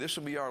This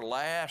will be our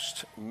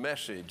last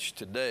message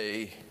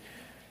today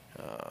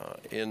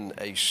in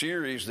a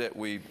series that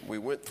we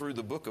went through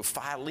the book of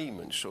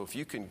Philemon. So if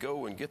you can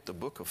go and get the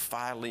book of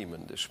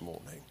Philemon this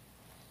morning.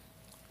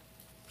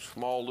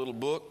 Small little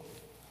book,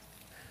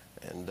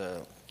 and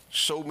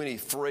so many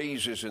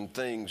phrases and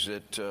things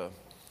that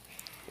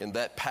in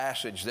that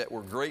passage that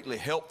were greatly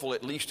helpful,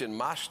 at least in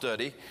my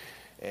study.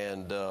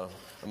 And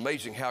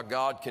amazing how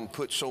God can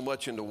put so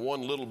much into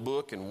one little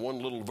book and one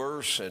little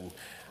verse, and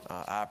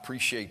I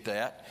appreciate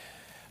that.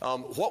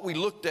 What we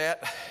looked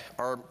at,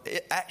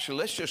 actually,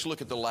 let's just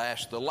look at the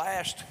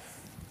last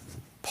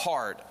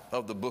part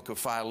of the book of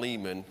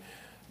Philemon,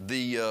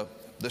 the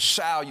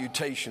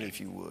salutation, if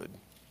you would.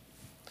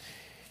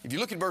 If you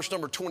look at verse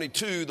number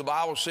 22, the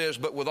Bible says,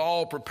 "But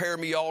withal prepare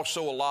me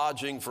also a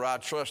lodging, for I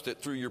trust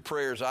that through your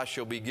prayers I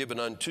shall be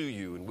given unto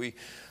you." And we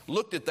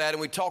looked at that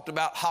and we talked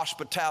about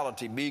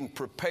hospitality, being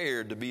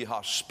prepared to be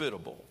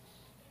hospitable.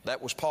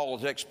 That was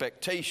Paul's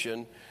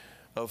expectation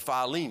of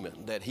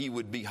Philemon, that he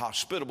would be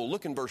hospitable.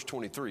 Look in verse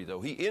 23,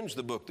 though. He ends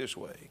the book this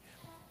way.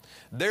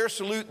 "There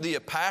salute thee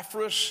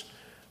Epaphras,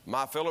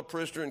 my fellow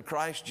prisoner in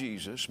Christ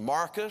Jesus,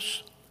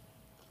 Marcus,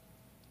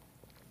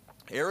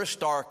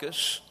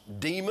 Aristarchus,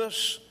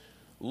 Demas,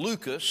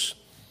 Lucas,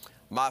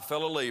 my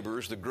fellow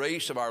laborers. The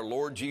grace of our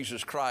Lord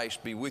Jesus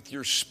Christ be with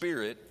your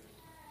spirit.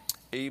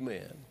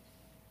 Amen."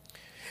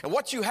 And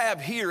what you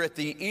have here at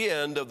the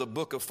end of the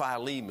book of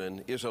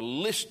Philemon is a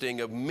listing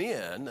of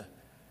men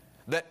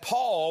that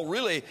Paul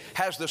really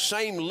has the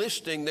same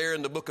listing there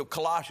in the book of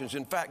Colossians.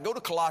 In fact, go to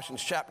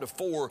Colossians chapter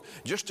 4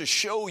 just to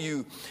show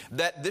you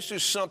that this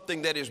is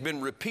something that has been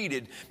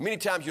repeated. Many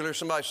times you'll hear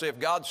somebody say, if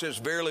God says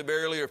verily,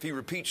 verily, or if he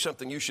repeats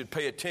something, you should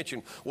pay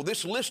attention. Well,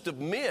 this list of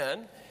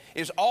men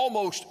is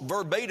almost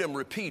verbatim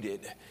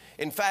repeated.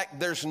 In fact,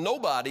 there's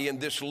nobody in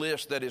this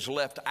list that is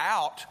left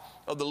out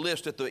of the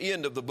list at the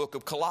end of the book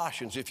of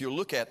Colossians. If you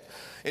look at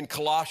in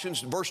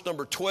Colossians, verse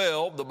number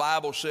 12, the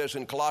Bible says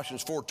in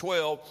Colossians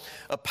 4:12,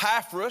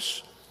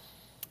 "Epaphras,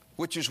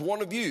 which is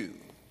one of you."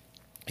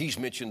 He's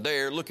mentioned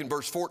there. Look in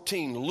verse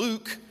 14,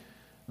 "Luke,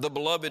 the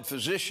beloved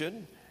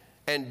physician,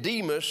 and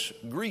Demas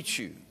greet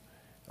you."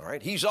 All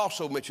right, he's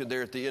also mentioned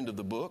there at the end of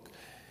the book.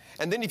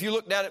 And then if you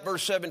look down at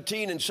verse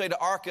 17 and say to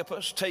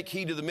Archippus, "Take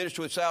heed to the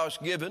ministry which thou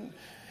hast given."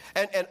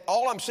 And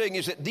all I'm saying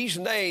is that these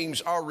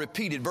names are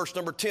repeated. Verse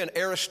number 10,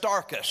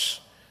 Aristarchus,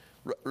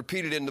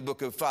 repeated in the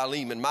book of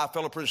Philemon, "My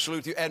fellow prisoner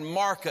salute you," and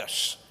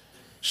Marcus,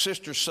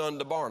 sister's son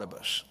to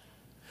Barnabas.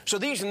 So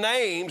these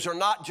names are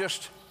not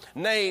just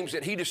names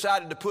that he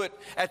decided to put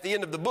at the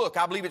end of the book.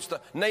 I believe it's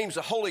the names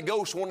the Holy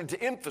Ghost wanted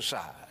to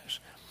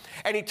emphasize.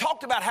 And he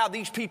talked about how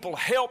these people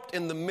helped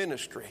in the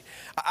ministry.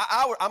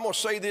 I'm going to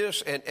say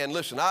this, and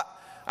listen,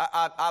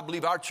 I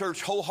believe our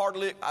church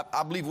wholeheartedly,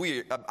 I believe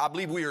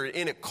we are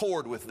in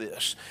accord with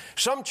this.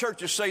 Some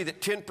churches say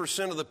that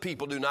 10% of the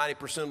people do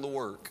 90% of the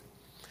work.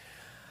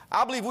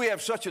 I believe we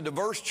have such a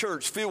diverse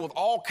church filled with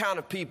all kinds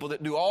of people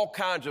that do all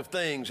kinds of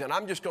things. And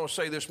I'm just going to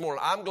say this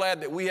morning, I'm glad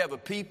that we have a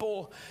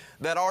people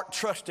that aren't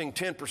trusting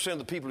 10% of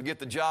the people to get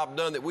the job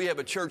done, that we have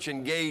a church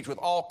engaged with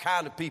all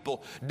kinds of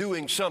people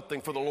doing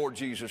something for the Lord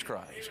Jesus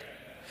Christ.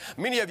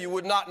 Many of you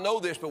would not know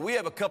this, but we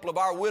have a couple of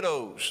our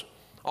widows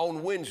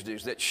on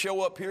Wednesdays that show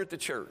up here at the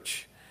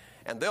church,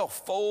 and they'll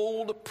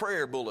fold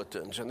prayer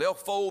bulletins, and they'll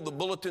fold the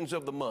bulletins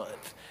of the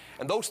month.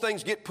 And those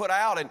things get put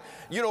out, and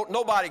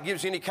nobody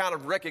gives any kind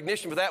of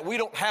recognition for that. We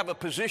don't have a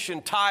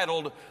position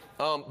titled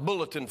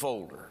bulletin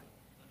folder,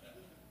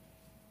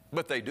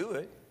 but they do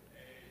it.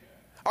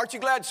 Aren't you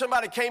glad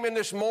somebody came in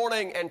this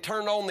morning and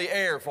turned on the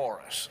air for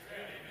us?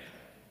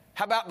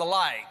 How about the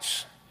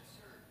lights?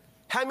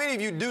 How many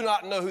of you do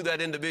not know who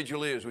that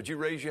individual is? Would you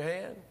raise your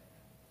hand?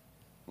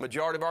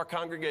 Majority of our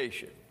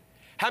congregation.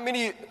 How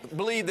many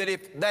believe that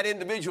if that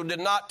individual did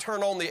not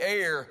turn on the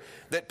air,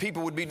 that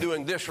people would be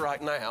doing this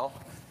right now?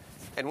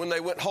 And when they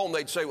went home,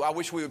 they'd say, "Well, I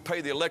wish we would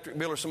pay the electric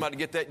bill or somebody to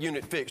get that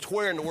unit fixed."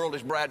 Where in the world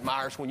is Brad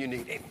Myers when you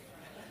need him?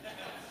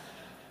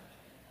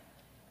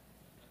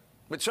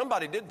 But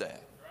somebody did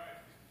that.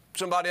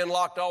 Somebody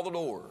unlocked all the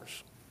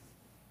doors.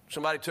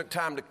 Somebody took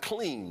time to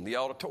clean the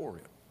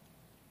auditorium.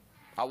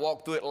 I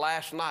walked through it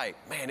last night.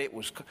 Man,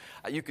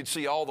 you could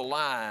see all the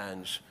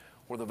lines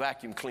where the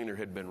vacuum cleaner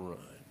had been run.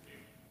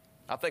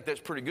 I think that's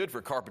pretty good for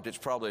a carpet that's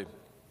probably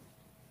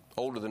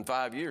older than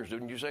 5 years.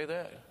 Didn't you say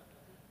that?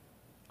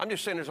 I'm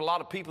just saying there's a lot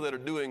of people that are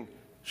doing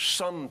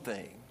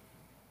something.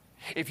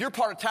 If you're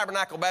part of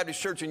Tabernacle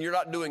Baptist Church and you're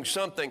not doing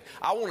something,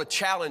 I want to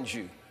challenge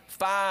you.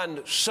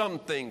 Find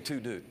something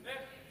to do.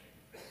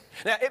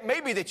 Now, it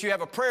may be that you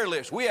have a prayer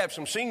list. We have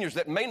some seniors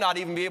that may not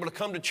even be able to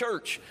come to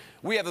church.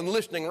 We have them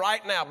listening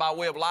right now by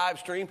way of live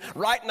stream.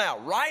 Right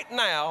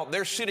now,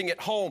 they're sitting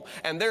at home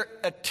and they're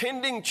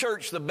attending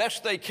church the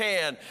best they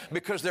can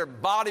because their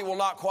body will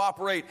not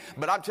cooperate.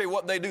 But I'll tell you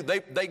what they do.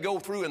 They go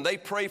through and they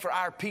pray for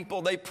our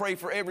people. They pray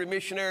for every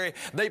missionary.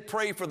 They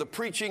pray for the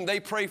preaching. They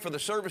pray for the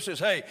services.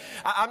 Hey,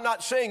 I'm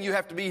not saying you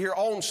have to be here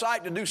on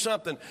site to do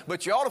something,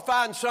 but you ought to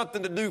find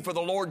something to do for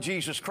the Lord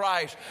Jesus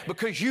Christ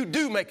because you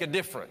do make a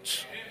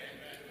difference.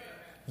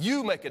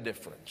 You make a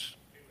difference.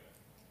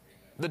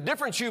 The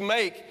difference you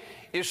make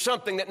is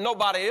something that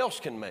nobody else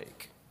can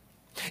make.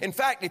 In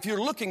fact, if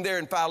you're looking there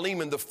in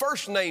Philemon, the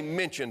first name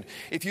mentioned,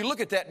 if you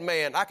look at that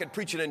man, I could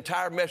preach an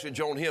entire message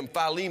on him.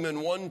 Philemon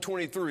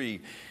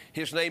 1:23,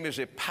 his name is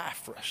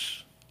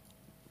Epaphras.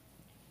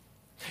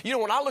 You know,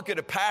 when I look at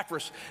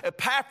Epaphras,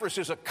 Epaphras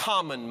is a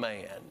common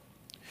man.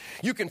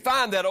 You can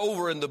find that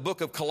over in the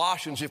book of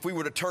Colossians if we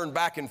were to turn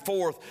back and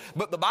forth,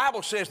 but the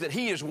Bible says that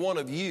he is one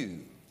of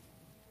you.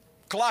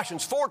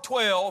 Colossians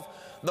 4:12,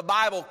 the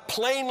Bible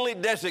plainly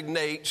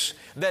designates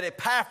that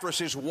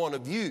Epaphras is one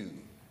of you.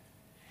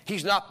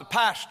 He's not the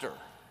pastor.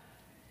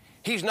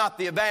 He's not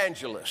the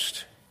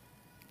evangelist.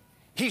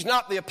 He's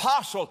not the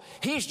apostle.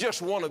 He's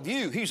just one of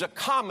you. He's a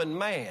common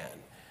man.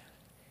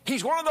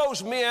 He's one of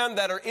those men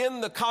that are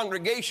in the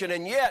congregation,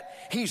 and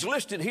yet he's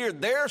listed here,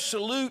 there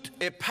salute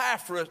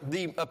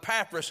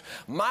Epaphras,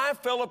 my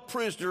fellow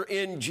prisoner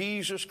in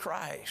Jesus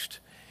Christ.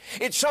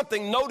 It's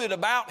something noted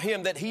about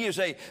him that he is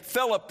a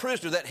fellow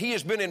prisoner, that he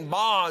has been in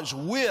bonds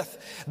with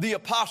the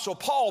Apostle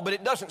Paul, but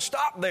it doesn't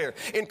stop there.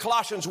 In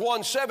Colossians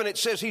 1:7, it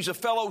says he's a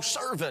fellow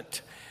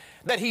servant,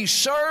 that he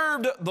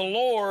served the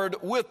Lord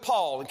with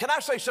Paul. And can I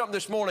say something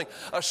this morning?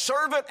 A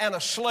servant and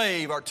a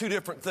slave are two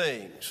different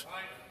things.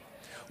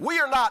 We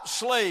are not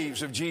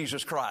slaves of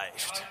Jesus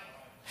Christ.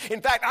 In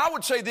fact, I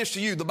would say this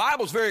to you. The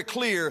Bible's very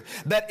clear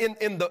that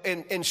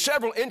in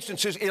several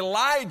instances,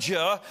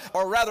 Elisha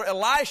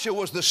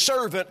was the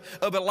servant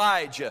of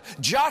Elijah.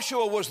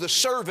 Joshua was the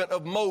servant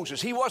of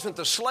Moses. He wasn't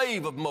the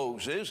slave of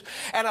Moses.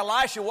 And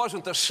Elisha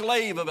wasn't the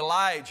slave of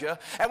Elijah.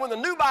 And when the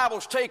New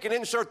Bible's taken,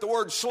 insert the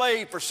word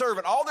slave for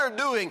servant, all they're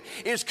doing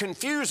is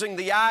confusing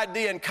the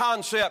idea and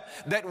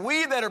concept that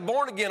we that are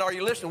born again, are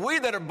you listening? We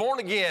that are born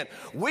again,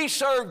 we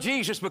serve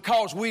Jesus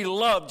because we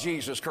love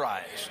Jesus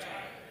Christ.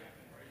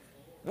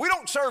 We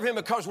don't serve him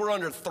because we're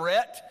under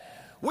threat.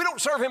 We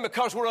don't serve him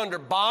because we're under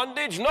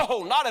bondage.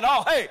 No, not at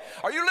all. Hey,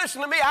 are you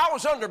listening to me? I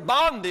was under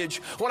bondage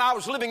when I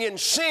was living in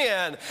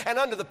sin and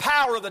under the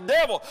power of the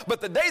devil. But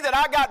the day that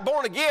I got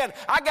born again,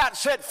 I got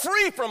set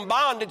free from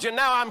bondage, and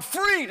now I'm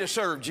free to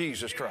serve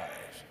Jesus Christ.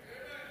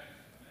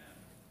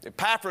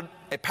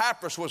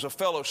 Epaphras was a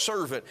fellow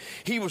servant.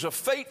 He was a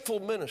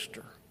faithful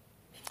minister.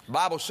 The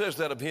Bible says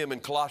that of him in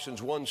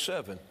Colossians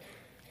 1:7.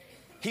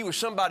 He was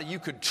somebody you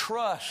could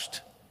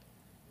trust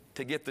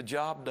to get the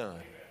job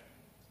done.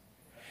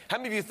 How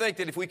many of you think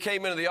that if we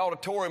came into the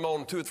auditorium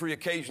on 2 or 3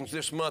 occasions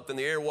this month and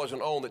the air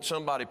wasn't on, that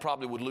somebody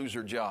probably would lose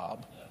their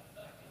job?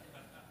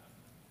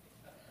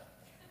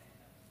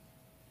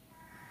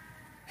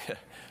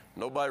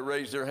 Nobody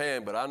raised their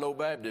hand, but I know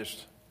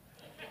Baptists.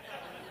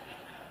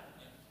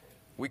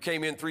 We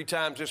came in 3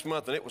 times this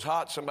month and it was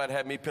hot. Somebody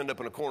had me pinned up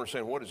in a corner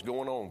saying, "What is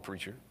going on,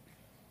 preacher?"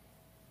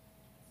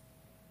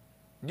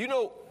 Do you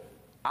know,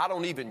 I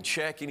don't even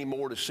check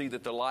anymore to see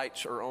that the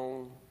lights are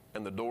on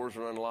and the doors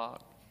are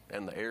unlocked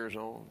and the air's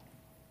on.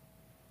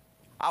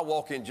 I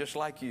walk in just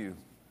like you.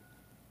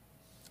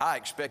 I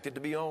expect it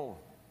to be on.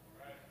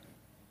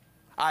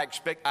 I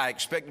expect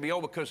it to be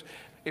on because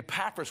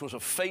Epaphras was a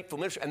faithful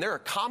minister, and there are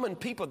common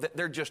people that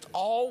they're just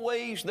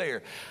always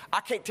there. I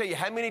can't tell you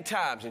how many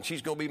times, and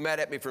she's going to be mad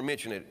at me for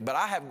mentioning it, but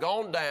I have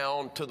gone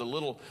down to the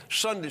little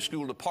Sunday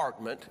school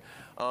department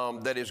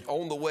that is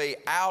on the way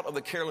out of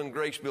the Carolyn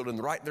Grace building,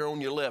 right there on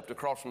your left,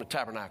 across from the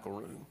tabernacle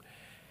room.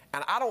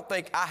 And I don't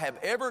think I have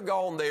ever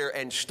gone there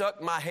and stuck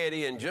my head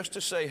in just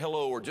to say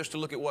hello or just to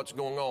look at what's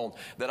going on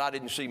that I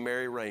didn't see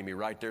Mary Ramey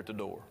right there at the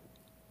door.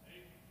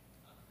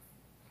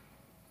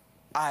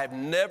 I have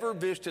never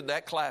visited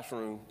that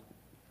classroom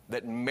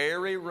that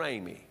Mary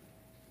Ramey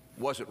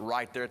wasn't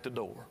right there at the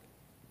door.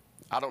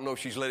 I don't know if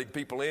she's letting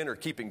people in or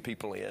keeping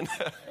people in.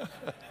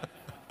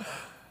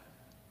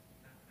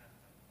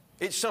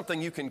 It's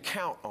something you can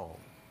count on.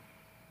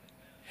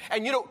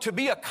 And you know, to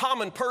be a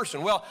common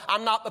person, well,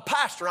 I'm not the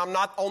pastor, I'm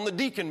not on the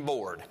deacon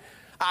board,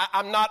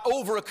 I'm not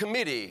over a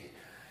committee,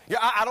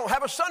 I don't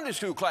have a Sunday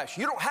school class.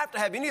 You don't have to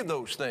have any of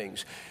those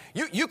things.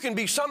 You can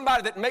be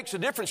somebody that makes a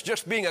difference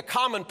just being a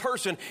common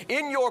person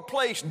in your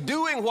place,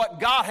 doing what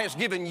God has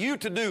given you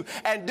to do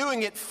and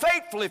doing it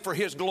faithfully for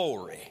his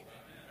glory.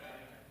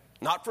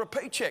 Not for a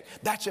paycheck.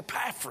 That's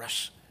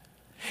Epaphras.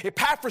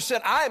 Epaphras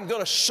said, I am going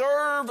to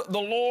serve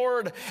the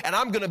Lord and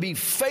I'm going to be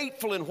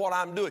faithful in what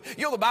I'm doing.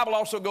 You know, the Bible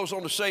also goes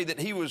on to say that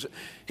he was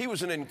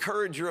an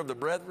encourager of the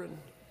brethren.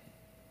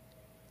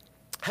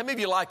 How many of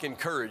you like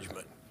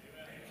encouragement?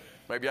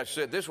 Maybe I should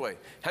say it this way.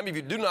 How many of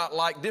you do not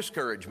like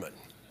discouragement?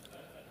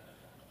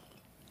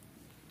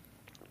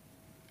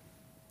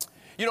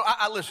 You know,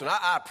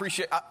 I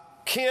appreciate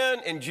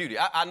Ken and Judy.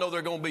 I know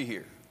they're going to be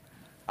here.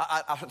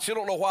 I still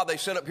don't know why they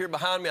sit up here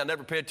behind me. I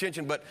never pay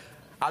attention, but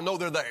I know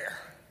they're there.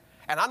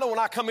 And I know when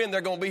I come in, they're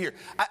going to be here.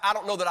 I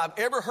don't know that I've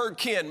ever heard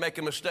Ken make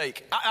a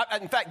mistake.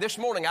 In fact, this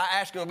morning I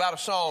asked him about a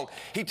song.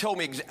 He told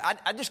me,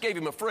 I just gave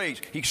him a phrase.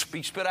 He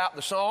spit out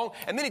the song,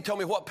 and then he told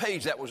me what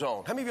page that was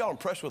on. How many of y'all are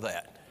impressed with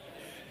that?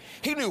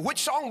 He knew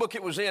which songbook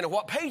it was in and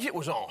what page it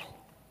was on.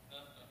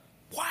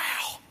 Wow.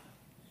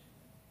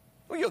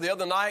 Well, you know, the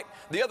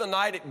other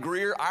night at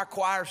Greer, our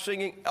choir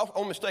singing,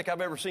 only mistake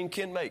I've ever seen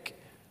Ken make.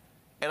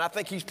 And I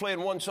think he's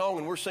playing one song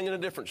and we're singing a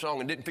different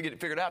song and didn't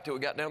figure it out till we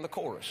got down the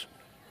chorus.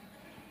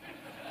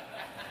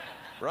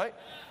 Right?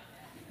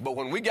 But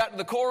when we got to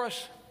the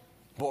chorus,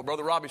 boy,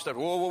 Brother Robbie started,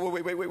 whoa,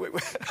 wait.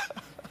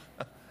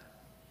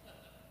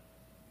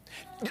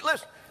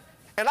 Listen,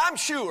 and I'm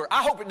sure,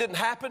 I hope it didn't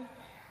happen.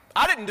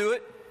 I didn't do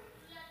it.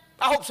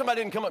 I hope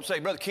somebody didn't come up and say,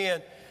 Brother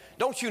Ken,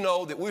 don't you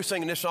know that we were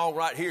singing this song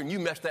right here and you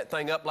messed that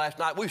thing up last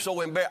night? We were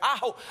so embarrassed.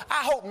 I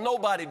hope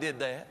nobody did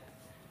that.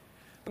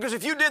 Because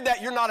if you did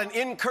that, you're not an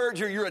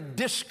encourager, you're a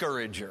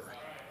discourager.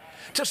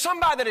 To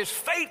somebody that is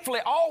faithfully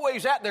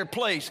always at their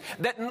place,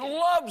 that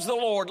loves the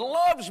Lord,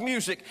 loves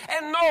music,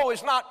 and no,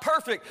 it's not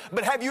perfect,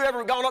 but have you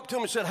ever gone up to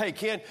him and said, hey,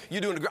 Ken,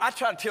 you're doing great. I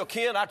try to tell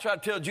Ken, I try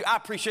to tell you, I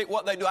appreciate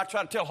what they do. I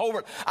try to tell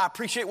Hobart, I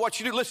appreciate what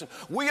you do. Listen,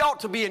 we ought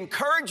to be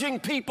encouraging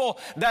people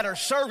that are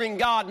serving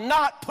God,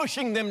 not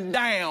pushing them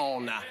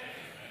down.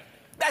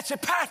 That's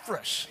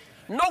Epaphras.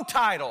 No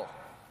title.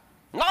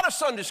 Not a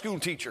Sunday school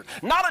teacher,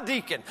 not a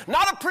deacon,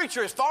 not a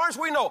preacher as far as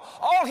we know.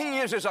 All he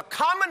is a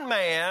common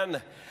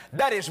man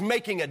that is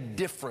making a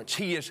difference.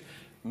 He is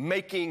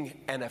making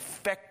an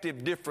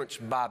effective difference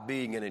by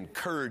being an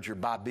encourager,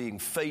 by being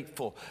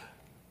faithful,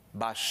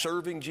 by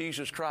serving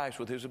Jesus Christ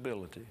with his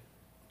ability.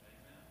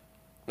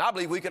 And I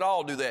believe we could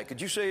all do that. Could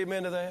you say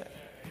amen to that?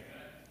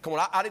 Come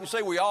on, I didn't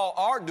say we all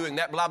are doing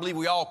that, but I believe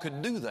we all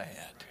could do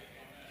that.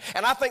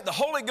 And I think the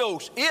Holy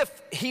Ghost,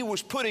 if he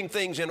was putting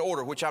things in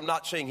order, which I'm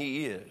not saying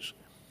he is,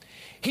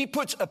 he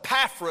puts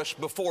Epaphras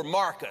before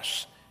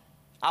Marcus.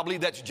 I believe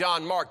that's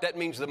John Mark. That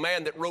means the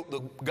man that wrote the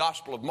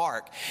Gospel of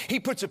Mark. He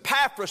puts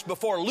Epaphras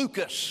before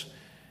Lucas.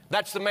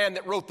 That's the man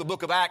that wrote the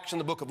book of Acts and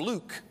the book of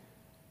Luke.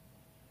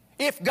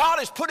 If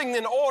God is putting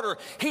in order,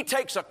 he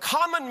takes a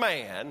common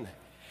man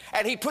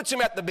and he puts him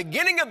at the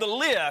beginning of the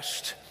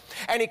list,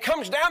 and he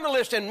comes down the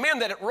list, and men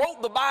that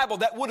wrote the Bible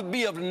that would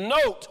be of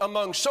note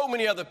among so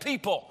many other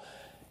people,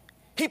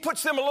 he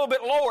puts them a little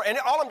bit lower. And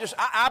all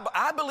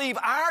I believe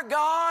our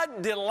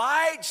God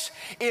delights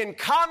in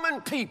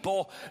common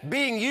people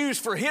being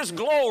used for his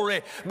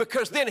glory,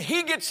 because then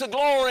he gets the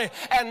glory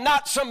and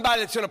not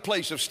somebody that's in a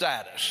place of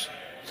status.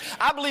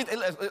 I believe,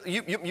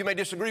 you may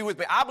disagree with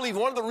me, I believe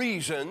one of the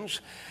reasons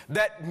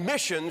that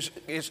missions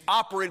is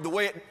operated the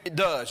way it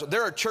does,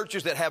 there are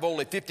churches that have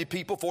only 50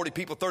 people, 40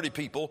 people, 30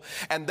 people,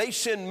 and they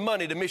send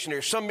money to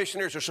missionaries. Some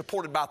missionaries are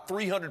supported by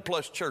 300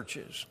 plus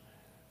churches.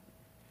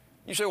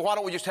 You say, well, why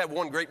don't we just have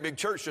one great big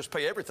church, just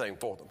pay everything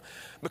for them?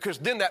 Because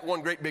then that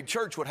one great big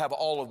church would have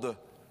all of the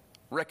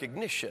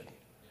recognition.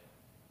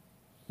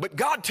 But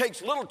God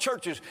takes little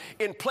churches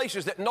in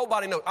places that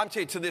nobody knows. I'm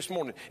telling you, to this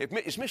morning,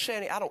 is Miss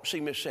Sandy? I don't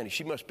see Miss Sandy.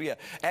 She must be.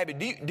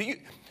 Abby,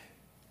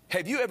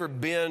 have you ever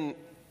been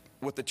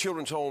with the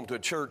children's home to a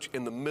church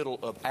in the middle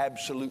of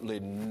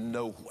absolutely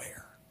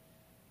nowhere?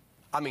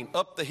 I mean,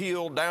 up the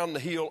hill, down the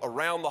hill,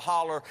 around the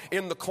holler,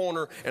 in the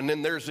corner, and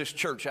then there's this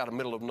church out of the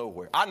middle of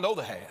nowhere. I know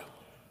they have.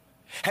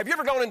 Have you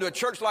ever gone into a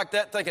church like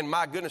that thinking,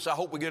 my goodness, I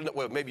hope we get enough?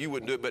 Well, maybe you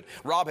wouldn't do it, but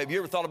Rob, have you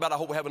ever thought about, I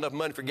hope we have enough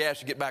money for gas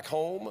to get back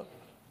home?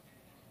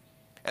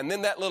 And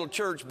then that little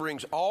church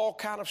brings all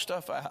kind of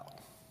stuff out.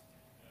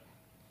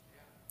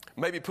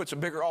 Maybe puts a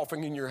bigger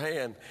offering in your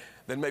hand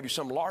than maybe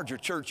some larger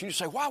church. You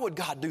say, why would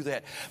God do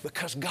that?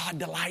 Because God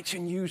delights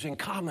in using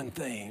common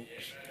things.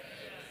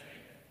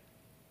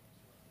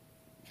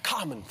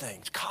 Common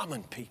things,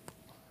 common people.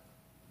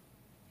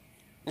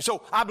 And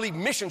so I believe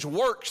missions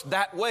works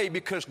that way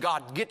because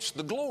God gets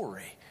the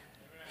glory.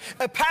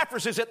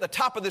 Epaphras is at the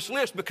top of this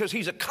list because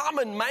he's a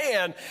common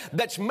man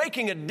that's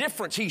making a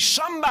difference. He's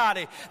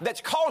somebody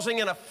that's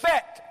causing an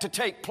effect to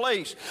take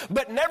place,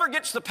 but never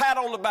gets the pat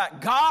on the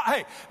back.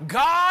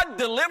 God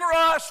deliver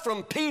us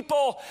from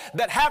people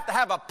that have to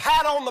have a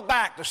pat on the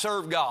back to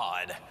serve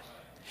God.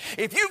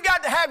 If you've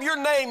got to have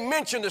your name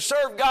mentioned to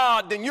serve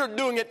God, then you're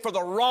doing it for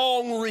the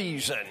wrong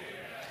reason.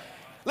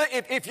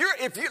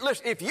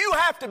 If you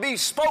have to be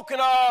spoken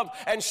of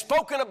and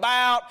spoken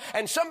about,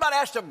 and somebody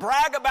has to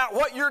brag about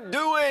what you're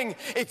doing,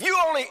 if you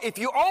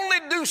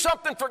only do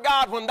something for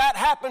God when that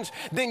happens,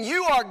 then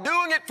you are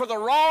doing it for the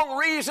wrong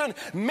reason.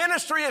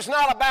 Ministry is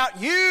not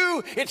about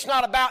you. It's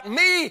not about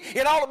me.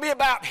 It ought to be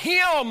about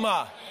Him.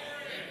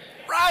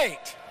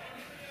 Right.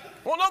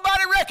 Well,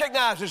 nobody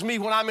recognizes me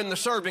when I'm in the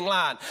serving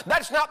line.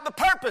 That's not the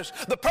purpose.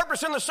 The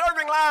purpose in the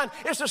serving line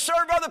is to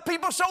serve other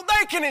people so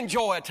they can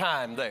enjoy a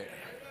time there.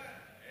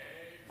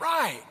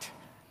 Right.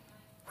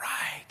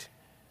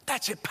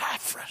 That's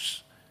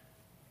Epaphras.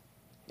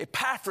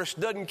 Epaphras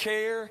doesn't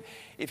care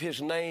if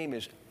his name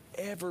is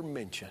ever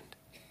mentioned.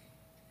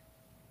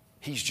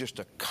 He's just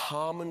a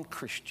common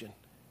Christian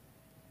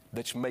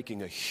that's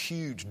making a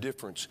huge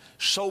difference.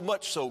 So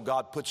much so,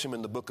 God puts him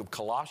in the book of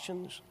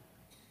Colossians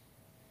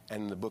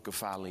and in the book of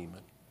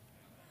Philemon.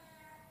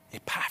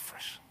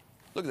 Epaphras.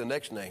 Look at the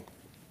next name.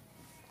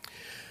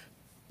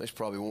 This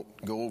probably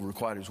won't go over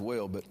quite as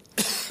well, but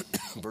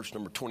verse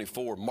number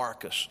 24,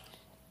 Marcus.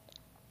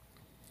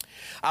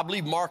 I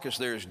believe Marcus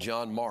there is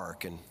John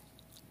Mark, and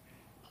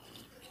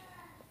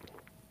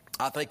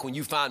I think when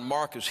you find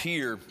Marcus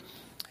here,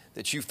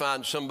 that you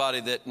find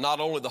somebody that not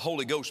only the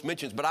Holy Ghost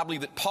mentions, but I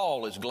believe that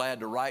Paul is glad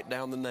to write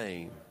down the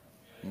name.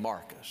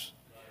 Marcus.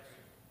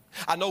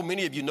 I know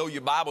many of you know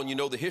your Bible and you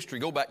know the history.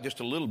 Go back just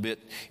a little bit,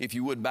 if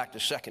you would, back to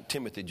 2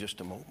 Timothy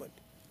just a moment.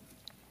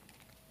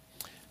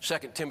 2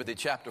 Timothy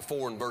chapter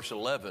 4 and verse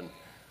 11.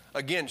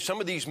 Again, some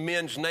of these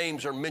men's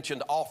names are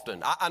mentioned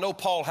often. I know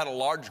Paul had a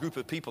large group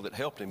of people that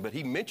helped him, but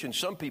he mentioned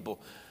some people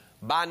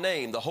by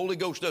name. The Holy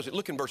Ghost does it.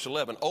 Look in verse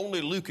 11.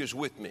 Only Luke is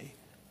with me.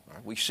 All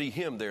right, we see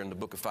him there in the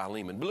book of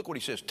Philemon. But look what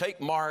he says.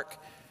 Take Mark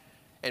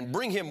and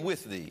bring him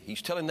with thee.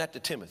 He's telling that to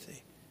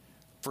Timothy.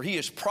 For he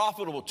is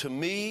profitable to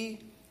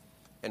me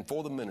and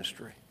for the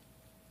ministry.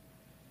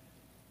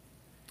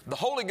 The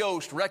Holy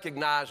Ghost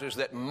recognizes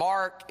that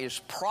Mark is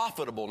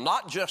profitable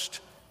not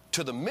just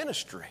to the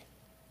ministry,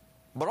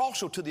 but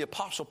also to the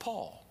Apostle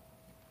Paul.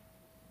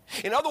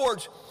 In other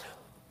words,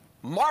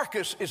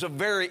 Marcus is a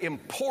very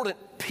important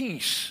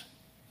piece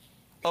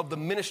of the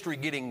ministry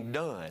getting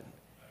done.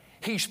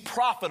 He's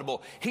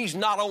profitable. He's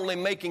not only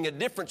making a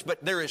difference,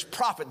 but there is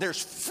profit.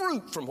 There's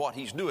fruit from what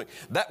he's doing.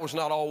 That was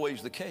not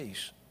always the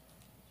case.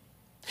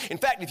 In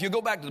fact, if you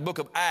go back to the book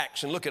of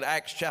Acts and look at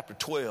Acts chapter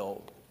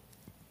 12,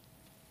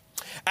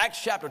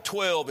 Acts chapter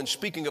 12, and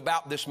speaking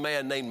about this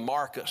man named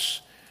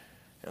Marcus,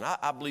 and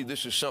I believe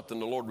this is something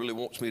the Lord really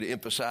wants me to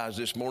emphasize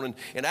this morning.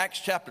 In Acts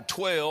chapter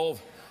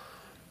 12,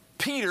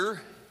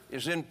 Peter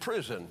is in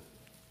prison.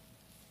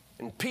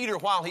 And Peter,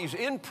 while he's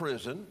in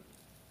prison,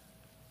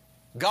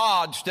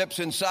 God steps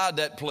inside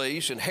that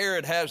place, and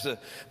Herod has the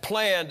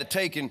plan to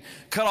take and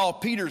cut off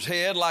Peter's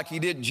head like he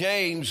did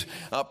James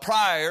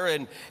prior.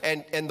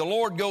 And the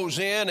Lord goes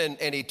in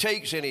and he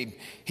takes and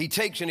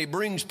he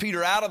brings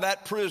Peter out of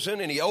that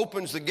prison, and he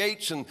opens the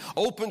gates and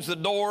opens the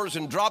doors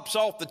and drops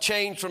off the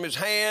chains from his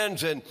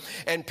hands.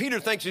 And Peter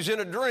thinks he's in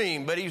a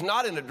dream, but he's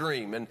not in a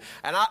dream. And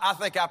I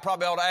think I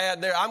probably ought to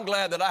add there, I'm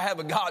glad that I have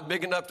a God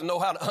big enough to know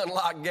how to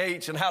unlock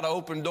gates and how to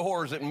open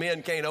doors that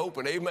men can't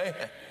open. Amen.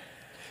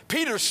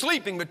 Peter's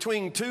sleeping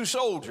between two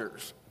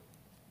soldiers.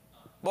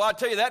 Well, I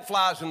tell you, that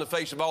flies in the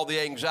face of all the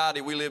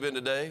anxiety we live in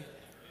today.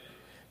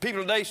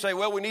 People today say,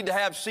 well, we need to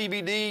have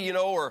CBD,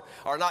 or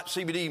not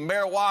CBD,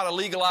 marijuana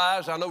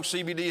legalized. I know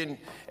CBD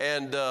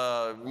and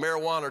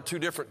marijuana are two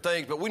different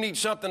things, but we need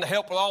something to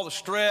help with all the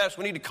stress.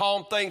 We need to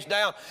calm things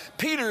down.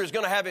 Peter is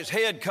going to have his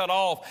head cut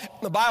off.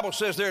 The Bible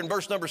says there in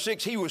verse number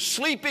 6, he was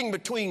sleeping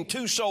between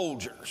two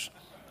soldiers.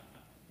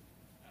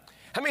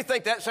 How many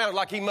think that sounds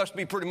like he must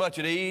be pretty much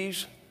at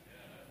ease?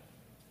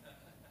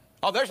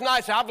 Oh, there's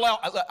nights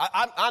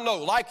I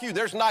know, like you,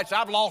 there's nights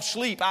I've lost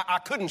sleep. I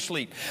couldn't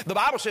sleep. The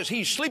Bible says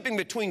he's sleeping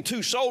between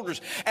two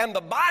soldiers. And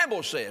the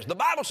Bible says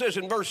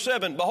in verse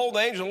 7, behold, the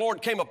angel of the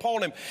Lord came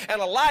upon him,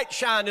 and a light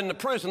shined in the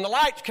prison. The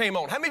lights came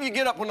on. How many of you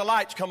get up when the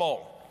lights come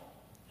on?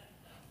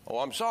 Oh,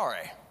 I'm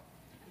sorry.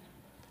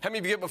 How many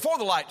of you get before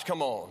the lights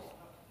come on?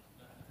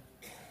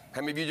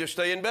 How many of you just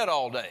stay in bed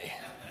all day?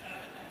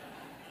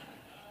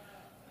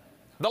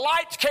 The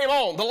lights came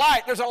on.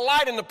 There's a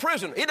light in the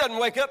prison. He doesn't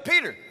wake up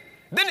Peter.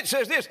 Then it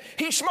says this,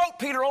 he smote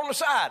Peter on the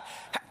side.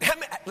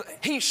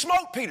 He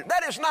smote Peter.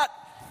 That is not,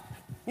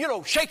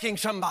 shaking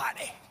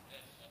somebody.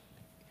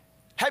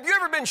 Have you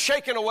ever been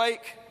shaken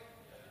awake?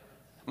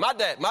 My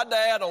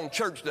dad on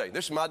church day,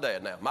 this is my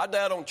dad now. My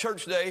dad on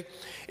church day,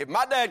 if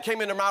my dad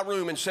came into my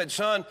room and said,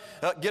 son,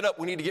 get up,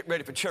 we need to get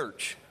ready for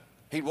church.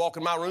 He'd walk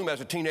in my room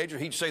as a teenager,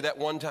 he'd say that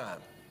one time.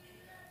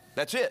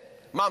 That's it.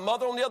 My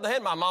mother, on the other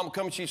hand, my mom would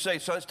come and she'd say,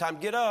 son, it's time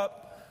to get up.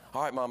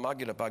 All right, Mom, I'll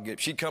get up.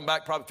 She'd come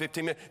back probably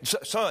 15 minutes.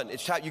 Son,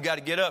 it's time. You got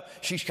to get up.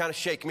 She's kind of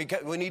shaking me.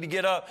 We need to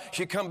get up.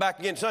 She'd come back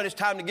again. Son, it's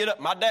time to get up.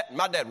 My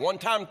dad, one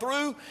time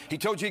through, he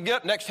told you to get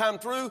up. Next time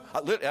through,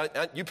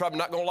 you're probably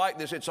not going to like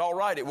this. It's all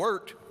right. It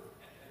worked.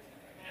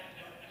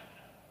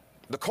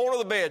 The corner of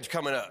the bed's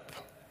coming up.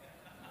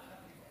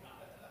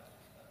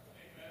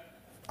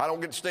 I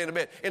don't get to stay in the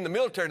bed. In the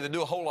military, they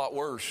do a whole lot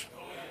worse.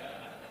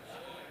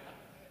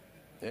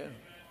 Yeah.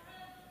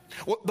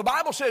 Well, the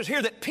Bible says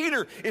here that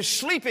Peter is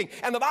sleeping,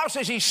 and the Bible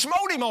says he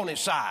smote him on his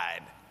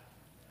side.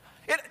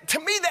 To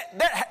me,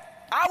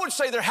 that I would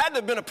say there had to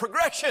have been a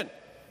progression.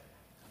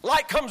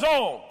 Light comes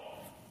on.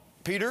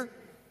 Peter.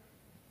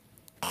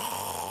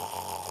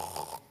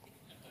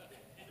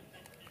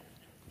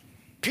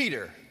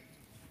 Peter.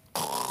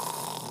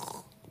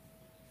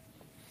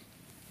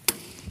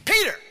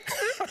 Peter.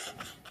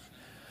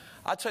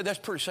 I'd say that's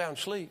pretty sound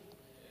sleep.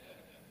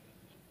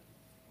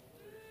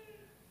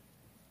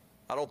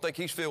 I don't think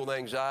he's filled with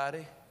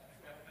anxiety.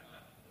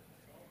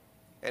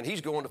 And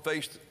he's going to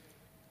face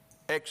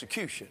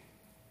execution.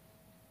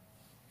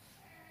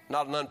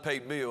 Not an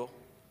unpaid bill.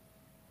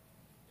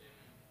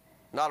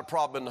 Not a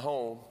problem in the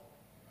home.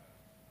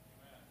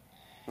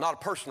 Not a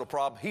personal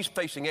problem. He's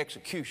facing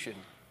execution.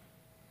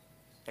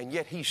 And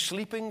yet he's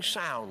sleeping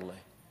soundly.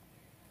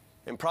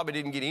 And probably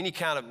didn't get any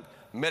kind of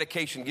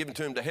medication given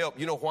to him to help.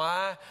 You know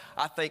why?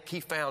 I think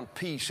he found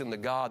peace in the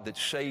God that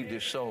saved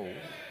his soul.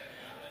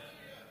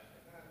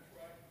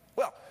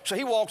 Well, so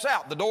he walks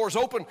out. The door's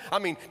open.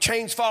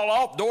 Chains fall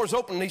off. Door's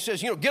open. And he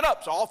says, get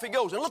up. So off he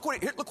goes. And look where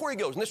he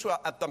goes. And this is why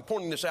I'm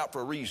pointing this out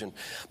for a reason.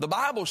 The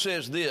Bible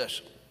says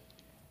this.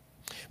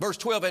 Verse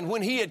 12, and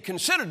when he had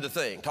considered the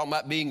thing, talking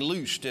about being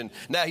loosed, and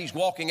now he's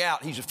walking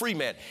out, he's a free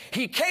man.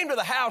 He came to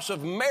the house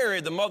of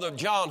Mary, the mother of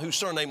John, whose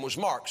surname was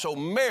Mark. So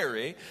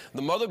Mary,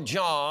 the mother of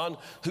John,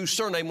 whose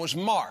surname was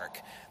Mark.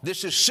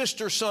 This is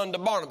sister son to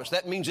Barnabas.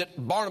 That means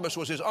that Barnabas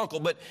was his uncle.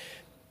 But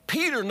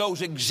Peter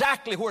knows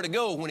exactly where to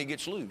go when he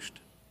gets loosed.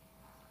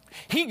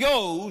 He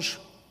goes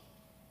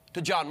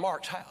to John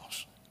Mark's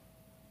house.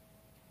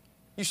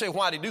 You say,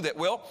 why did he do that?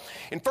 Well,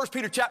 in 1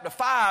 Peter chapter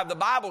 5, the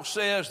Bible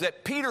says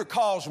that Peter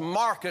calls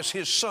Marcus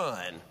his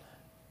son,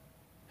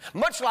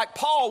 much like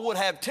Paul would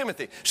have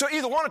Timothy. So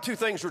either one or two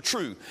things were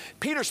true.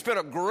 Peter spent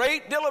a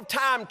great deal of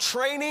time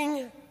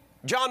training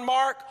John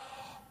Mark,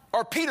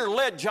 or Peter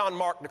led John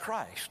Mark to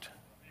Christ.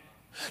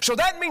 So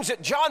that means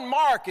that John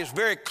Mark is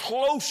very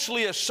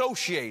closely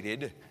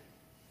associated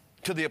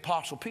to the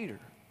Apostle Peter.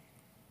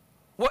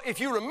 Well, if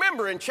you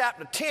remember in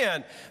chapter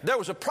 10, there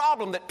was a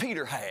problem that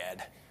Peter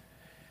had.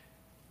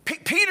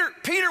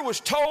 Peter was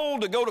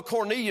told to go to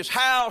Cornelius'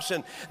 house,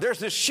 and there's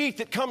this sheet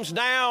that comes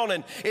down,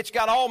 and it's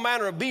got all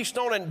manner of beasts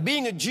on it. And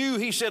being a Jew,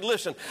 he said,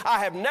 listen, I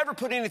have never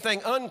put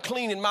anything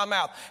unclean in my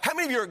mouth. How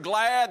many of you are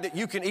glad that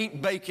you can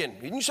eat bacon?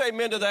 Can you say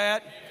amen to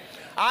that?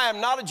 I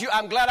am not a Jew.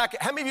 I'm glad I can.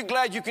 How many of you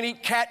glad you can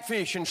eat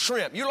catfish and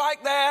shrimp? You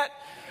like that?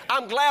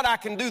 I'm glad I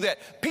can do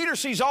that. Peter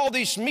sees all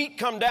these meat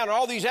come down, or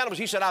all these animals.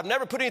 He said, I've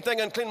never put anything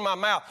unclean in my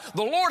mouth.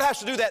 The Lord has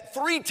to do that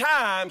 3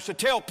 times to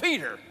tell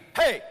Peter,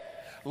 hey,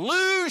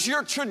 lose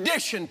your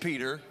tradition,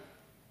 Peter.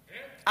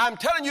 I'm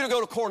telling you to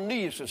go to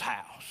Cornelius'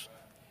 house,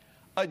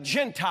 a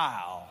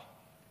Gentile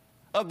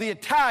of the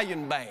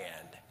Italian band,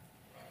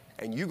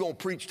 and you're going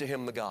to preach to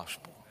him the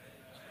gospel.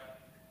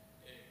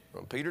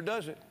 Well, Peter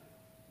does it.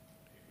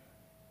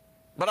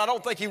 But I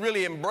don't think he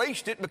really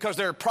embraced it, because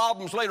there are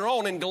problems later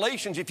on in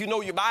Galatians. If you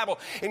know your Bible,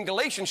 in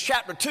Galatians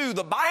chapter 2,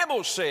 the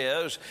Bible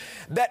says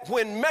that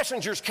when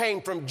messengers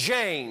came from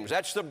James,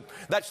 that's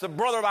the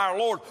brother of our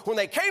Lord, when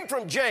they came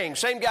from James,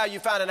 same guy you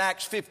find in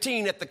Acts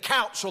 15 at the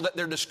council that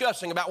they're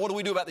discussing about what do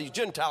we do about these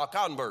Gentile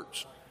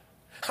converts.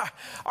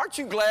 Aren't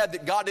you glad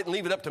that God didn't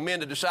leave it up to men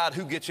to decide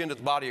who gets into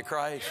the body of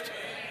Christ?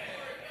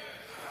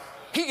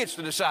 He gets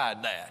to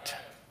decide that.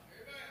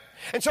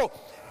 And so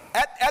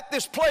at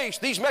this place,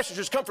 these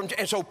messengers come from,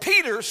 and so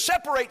Peter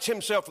separates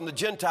himself from the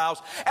Gentiles,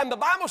 and the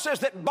Bible says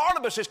that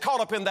Barnabas is caught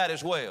up in that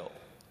as well.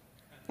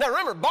 Now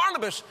remember,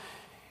 Barnabas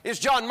is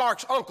John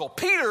Mark's uncle.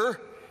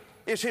 Peter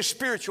is his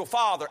spiritual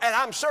father, and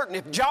I'm certain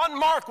if John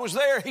Mark was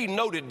there, he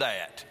noted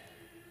that.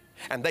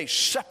 And they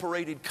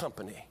separated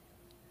company.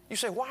 You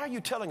say, why are you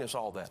telling us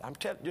all that?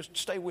 Just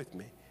stay with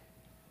me.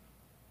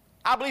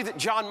 I believe that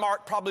John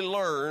Mark probably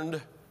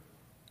learned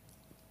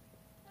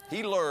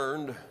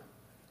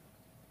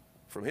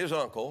from his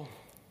uncle,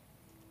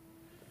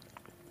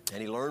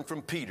 and he learned from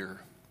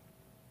Peter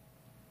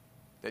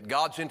that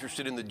God's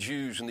interested in the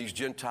Jews, and these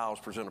Gentiles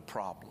present a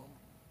problem.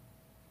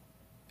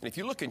 And if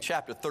you look in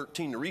chapter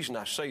 13, the reason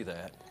I say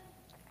that,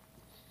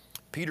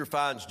 Peter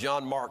finds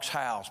John Mark's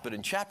house, but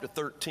in chapter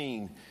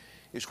 13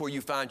 is where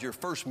you find your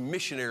first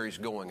missionaries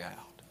going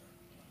out.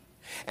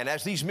 And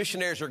as these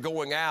missionaries are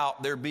going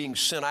out, they're being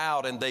sent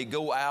out, and they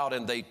go out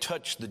and they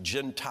touch the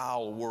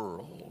Gentile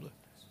world.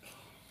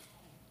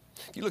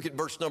 You look at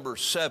verse number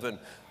 7,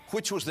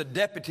 which was the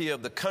deputy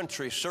of the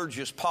country,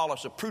 Sergius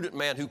Paulus, a prudent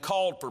man, who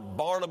called for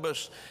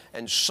Barnabas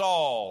and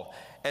Saul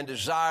and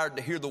desired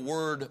to hear the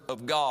word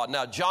of God.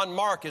 Now, John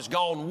Mark has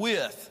gone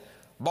with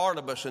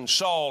Barnabas and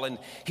Saul, and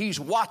he's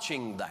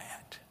watching that.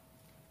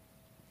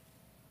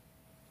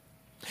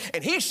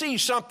 And he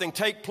sees something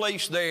take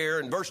place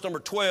there in verse number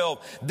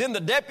 12. Then the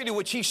deputy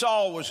when he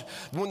saw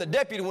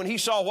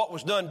what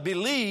was done,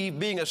 believed,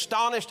 being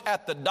astonished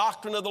at the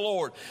doctrine of the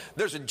Lord.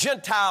 There's a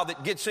Gentile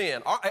that gets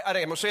in. I'm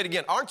going to say it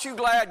again. Aren't you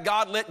glad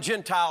God let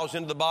Gentiles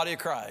into the body of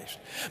Christ?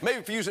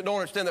 Maybe for you that don't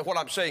understand that what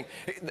I'm saying,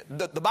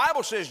 the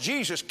Bible says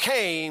Jesus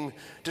came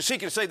to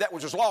seek and to save that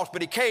which was lost,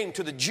 but he came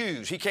to the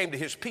Jews. He came to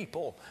his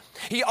people.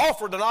 He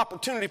offered an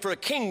opportunity for a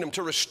kingdom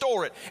to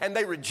restore it, and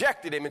they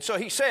rejected him. And so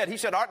he said,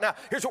 all right, now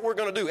here's what we're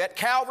going to do. At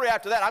Calvary,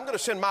 after that, I'm going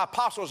to send my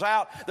apostles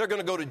out. They're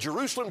going to go to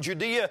Jerusalem,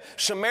 Judea,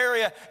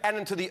 Samaria, and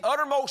into the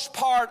uttermost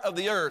part of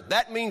the earth.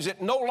 That means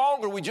that no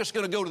longer are we just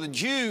going to go to the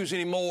Jews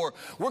anymore.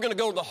 We're going to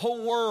go to the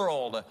whole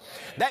world.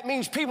 That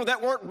means people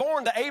that weren't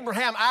born to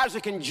Abraham,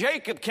 Isaac, and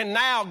Jacob can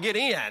now get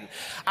in.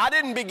 I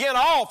didn't begin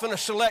off in a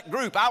select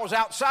group. I was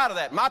outside of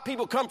that. My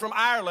people come from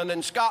Ireland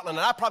and Scotland,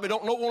 and I probably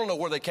don't want to know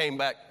where they came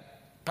back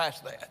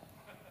past that.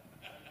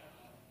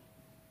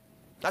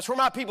 That's where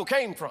my people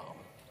came from.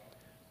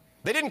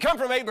 They didn't come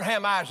from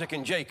Abraham, Isaac,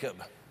 and Jacob.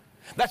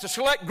 That's a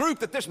select group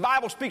that this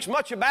Bible speaks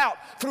much about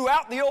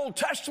throughout the Old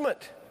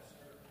Testament.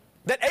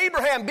 That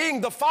Abraham being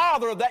the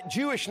father of that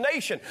Jewish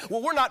nation.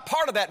 Well, we're not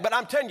part of that, but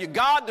I'm telling you,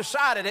 God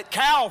decided at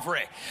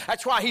Calvary.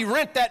 That's why he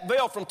rent that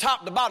veil from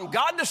top to bottom.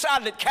 God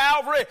decided at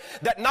Calvary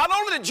that not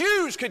only the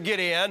Jews could get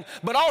in,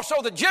 but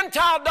also the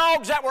Gentile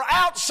dogs that were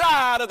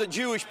outside of the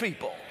Jewish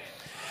people.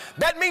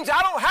 That means I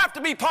don't have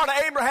to be part of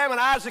Abraham and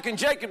Isaac and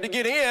Jacob to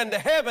get into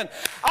heaven.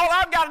 All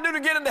I've got to do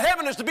to get into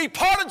heaven is to be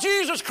part of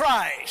Jesus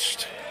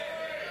Christ.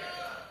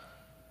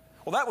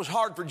 Well, that was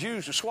hard for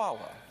Jews to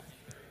swallow.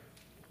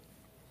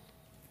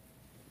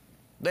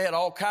 They had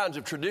all kinds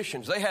of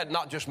traditions. They had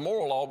not just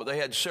moral law, but they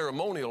had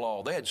ceremonial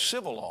law. They had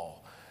civil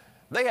law.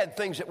 They had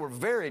things that were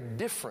very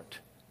different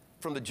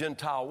from the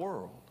Gentile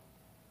world.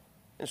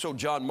 And so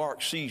John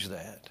Mark sees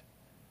that.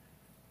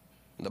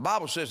 And the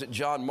Bible says that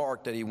John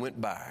Mark, that he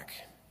went back.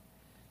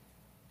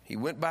 He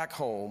went back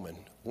home, and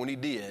when he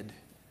did,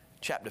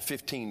 chapter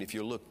 15, if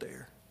you look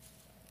there.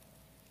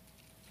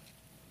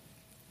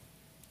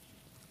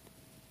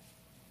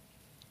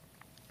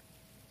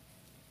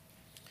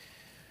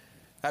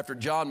 After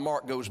John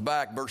Mark goes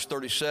back, verse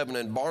 37,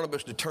 and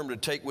Barnabas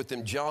determined to take with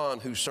him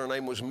John, whose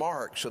surname was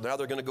Mark. So now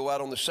they're going to go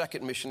out on the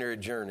second missionary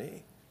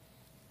journey.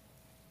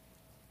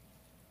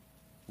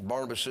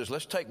 Barnabas says,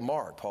 let's take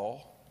Mark,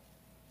 Paul.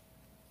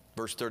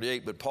 Verse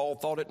 38, but Paul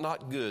thought it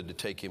not good to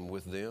take him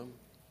with them.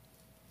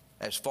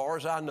 As far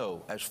as I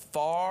know,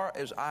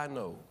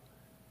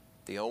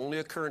 the only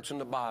occurrence in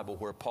the Bible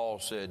where Paul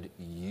said,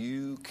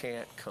 you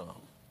can't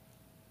come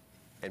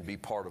and be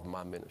part of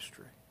my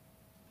ministry.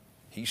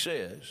 He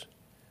says,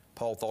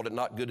 Paul thought it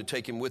not good to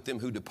take him with them,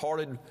 who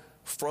departed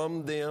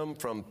from them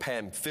from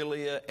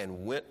Pamphylia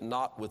and went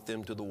not with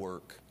them to the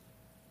work.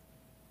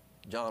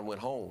 John went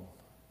home.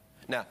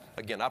 Now,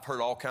 again, I've heard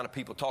all kind of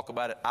people talk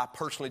about it. I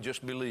personally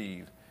just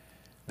believe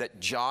that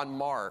John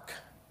Mark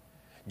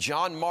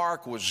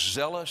was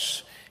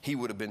zealous. He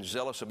would have been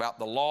zealous about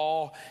the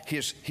law.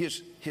 His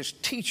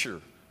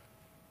teacher,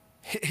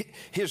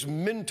 his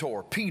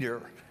mentor,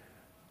 Peter,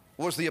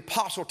 was the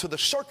apostle to the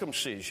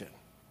circumcision.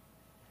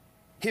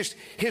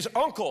 His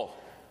uncle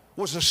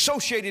was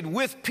associated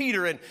with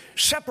Peter and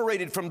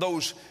separated from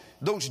those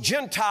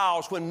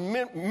Gentiles when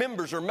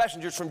members or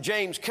messengers from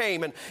James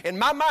came. And in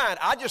my mind,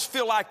 I just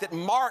feel like that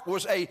Mark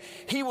was a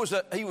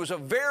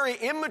very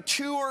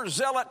immature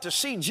zealot to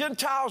see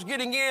Gentiles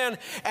getting in,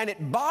 and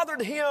it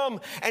bothered him.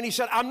 And he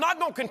said, I'm not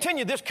going to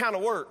continue this kind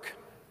of work.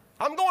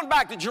 I'm going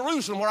back to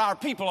Jerusalem where our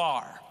people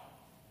are.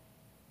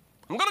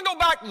 I'm going to go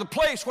back to the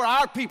place where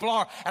our people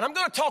are, and I'm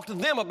going to talk to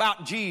them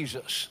about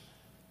Jesus.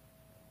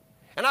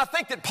 And I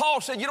think that Paul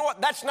said, you know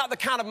what, that's not the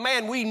kind of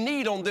man we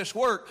need on this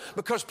work,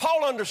 because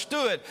Paul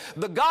understood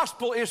the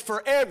gospel is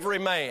for every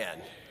man.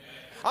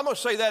 I'm going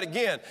to say that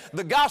again.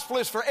 The gospel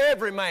is for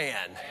every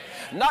man,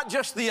 not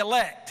just the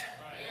elect,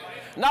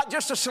 not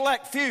just a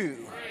select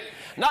few,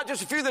 not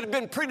just a few that have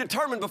been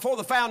predetermined before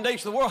the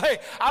foundation of the world. Hey,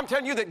 I'm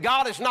telling you that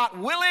God is not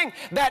willing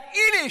that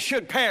any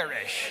should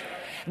perish.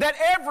 That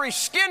every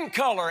skin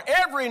color,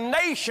 every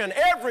nation,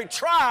 every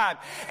tribe,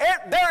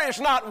 there is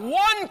not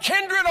one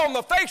kindred on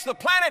the face of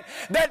the planet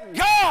that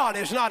God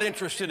is not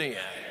interested in.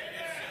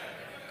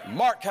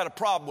 Mark had a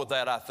problem with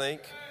that, I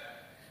think,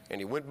 and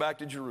he went back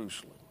to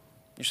Jerusalem.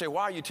 You say,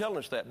 why are you telling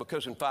us that?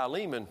 Because in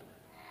Philemon,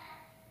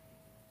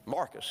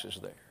 Marcus is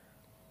there.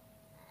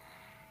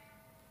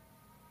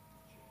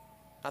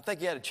 I think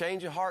he had a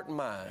change of heart and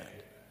mind.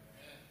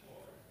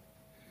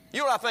 You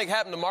know what I think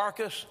happened to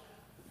Marcus?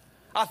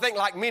 I think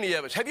like many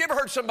of us. Have you ever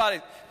heard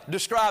somebody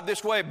describe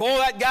this way? Boy,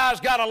 that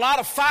guy's got a lot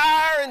of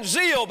fire and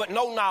zeal, but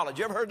no knowledge.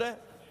 You ever heard that?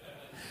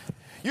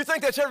 You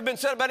think that's ever been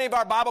said about any of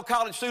our Bible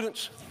college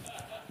students?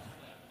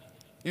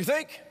 You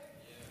think?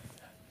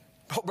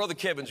 Oh, Brother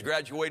Kevin's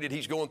graduated.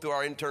 He's going through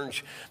our intern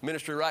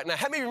ministry right now.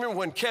 How many of you remember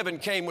when Kevin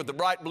came with the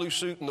bright blue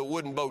suit and the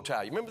wooden bow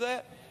tie? You remember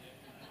that?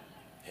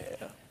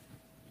 Yeah.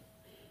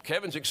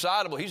 Kevin's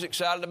excitable. He's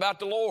excited about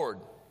the Lord.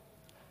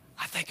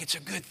 I think it's a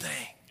good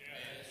thing.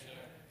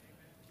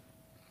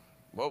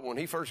 Well, when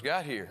he first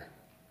got here,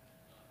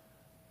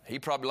 he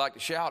probably liked to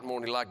shout more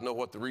than he liked to know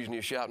what the reason he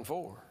was shouting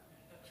for.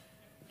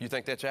 You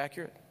think that's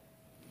accurate?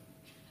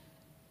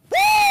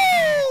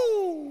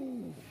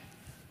 Woo!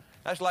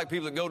 That's like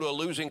people that go to a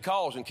losing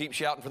cause and keep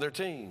shouting for their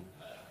team.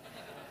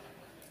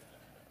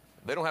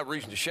 They don't have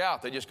reason to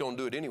shout. They're just going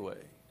to do it anyway.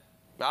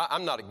 Now,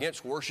 I'm not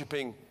against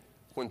worshiping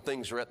when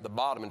things are at the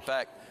bottom. In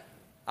fact,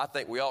 I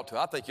think we ought to.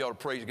 I think you ought to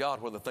praise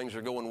God whether things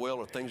are going well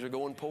or things are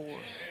going poor.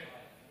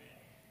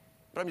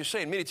 But I'm just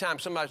saying, many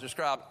times somebody's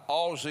described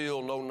all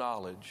zeal, no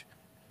knowledge.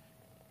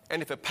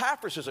 And if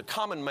Epaphras is a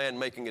common man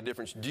making a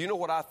difference, do you know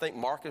what I think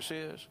Marcus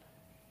is?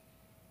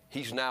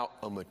 He's now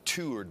a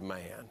matured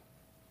man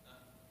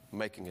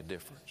making a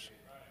difference.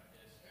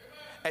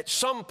 At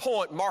some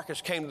point,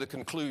 Marcus came to the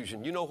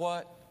conclusion, you know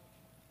what?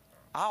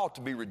 I ought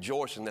to be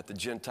rejoicing that the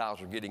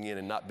Gentiles are getting in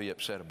and not be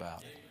upset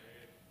about it.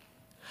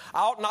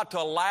 I ought not to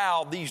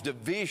allow these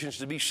divisions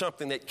to be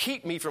something that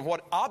keep me from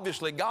what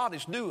obviously God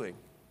is doing.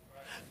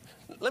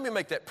 Let me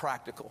make that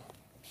practical.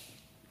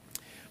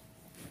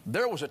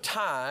 There was a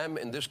time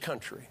in this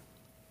country,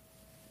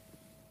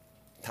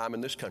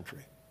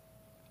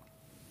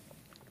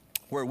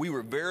 where we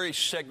were very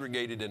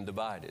segregated and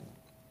divided.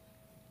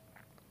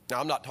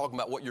 Now, I'm not talking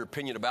about what your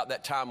opinion about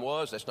that time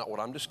was. That's not what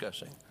I'm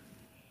discussing.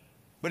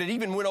 But it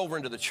even went over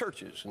into the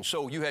churches. And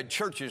so you had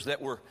churches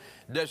that were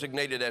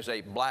designated as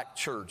a black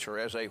church or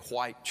as a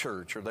white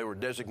church, or they were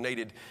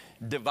designated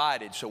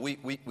divided. So we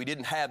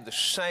didn't have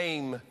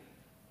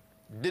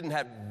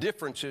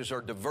differences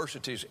or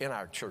diversities in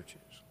our churches.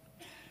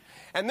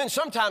 And then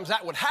sometimes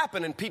that would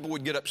happen and people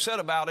would get upset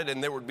about it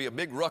and there would be a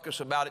big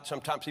ruckus about it.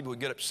 Sometimes people would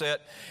get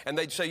upset and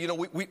they'd say,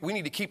 we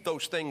need to keep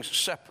those things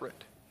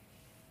separate.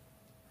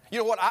 You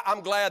know what?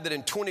 I'm glad that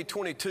in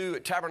 2022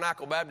 at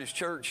Tabernacle Baptist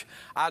Church,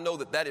 I know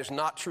that is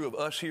not true of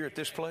us here at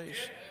this place.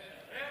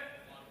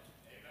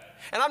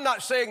 And I'm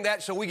not saying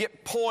that so we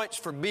get points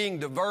for being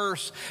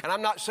diverse, and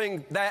I'm not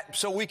saying that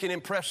so we can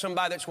impress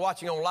somebody that's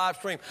watching on live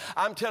stream.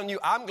 I'm telling you,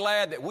 I'm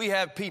glad that we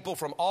have people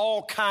from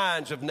all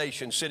kinds of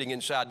nations sitting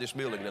inside this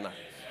building tonight.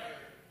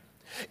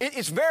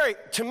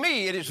 To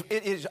me, it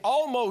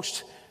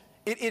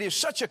is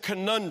such a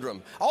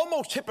conundrum,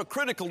 almost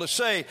hypocritical to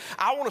say,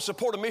 I want to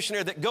support a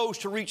missionary that goes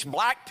to reach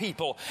black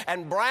people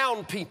and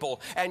brown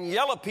people and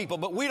yellow people,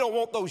 but we don't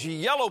want those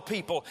yellow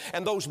people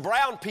and those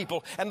brown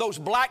people and those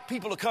black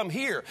people to come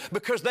here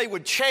because they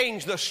would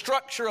change the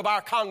structure of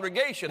our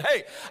congregation.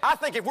 Hey, I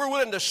think if we're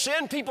willing to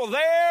send people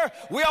there,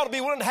 we ought to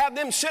be willing to have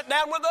them sit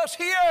down with us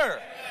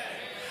here.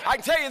 I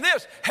can tell you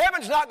this,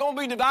 heaven's not going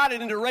to be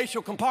divided into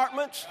racial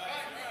compartments.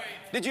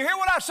 Did you hear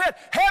what I said?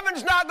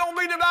 Heaven's not going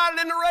to be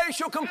divided into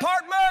racial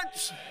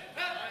compartments.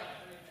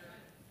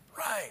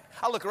 Right.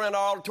 I look around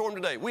our auditorium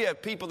today. We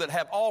have people that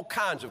have all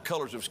kinds of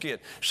colors of skin.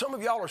 Some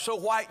of y'all are so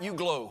white you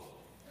glow.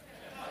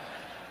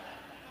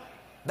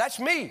 That's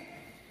me.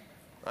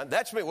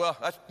 That's me. Well,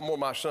 that's more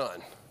my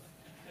son.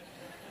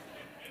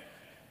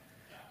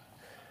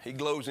 He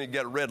glows and he's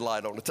got a red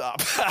light on the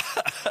top.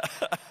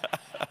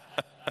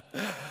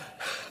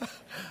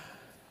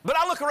 But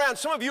I look around,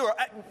 some of you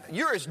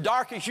you're as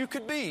dark as you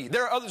could be.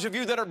 There are others of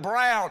you that are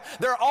brown.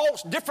 There are all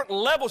different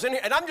levels in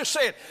here. And I'm just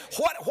saying,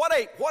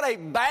 what a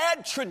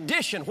bad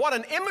tradition, what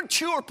an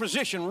immature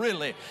position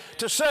really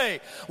to say,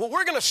 well,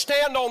 we're going to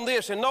stand on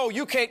this and no,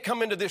 you can't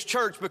come into this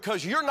church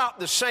because you're not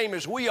the same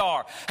as we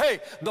are. Hey,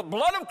 the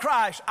blood of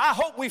Christ, I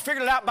hope we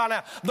figured it out by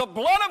now. The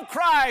blood of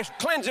Christ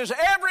cleanses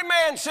every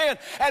man's sin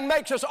and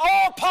makes us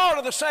all part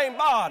of the same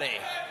body.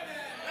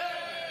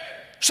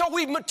 So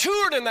we've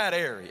matured in that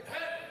area.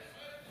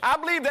 I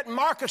believe that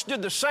Marcus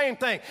did the same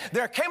thing.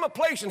 There came a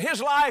place in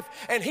his life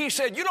and he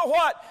said, you know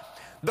what?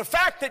 The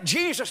fact that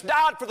Jesus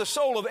died for the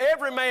soul of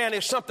every man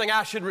is something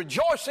I should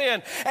rejoice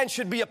in and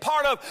should be a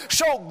part of.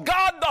 So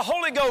God the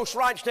Holy Ghost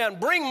writes down,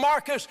 bring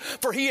Marcus,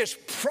 for he is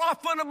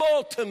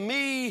profitable to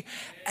me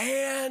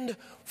and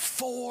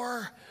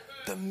for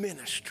the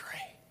ministry.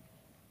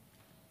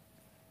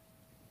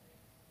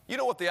 You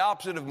know what the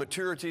opposite of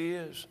maturity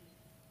is?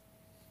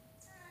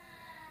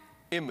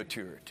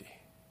 Immaturity.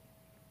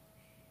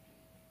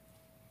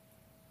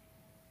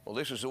 Well,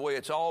 this is the way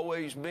it's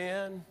always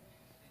been,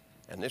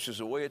 and this is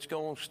the way it's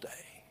going to stay.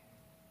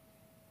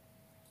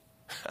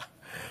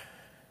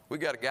 We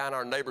got a guy in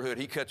our neighborhood,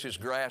 he cuts his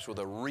grass with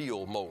a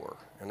reel mower.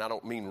 And I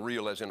don't mean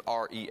real as in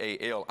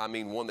R-E-A-L. I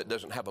mean one that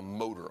doesn't have a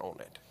motor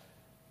on it.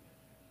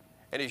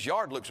 And his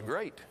yard looks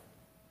great.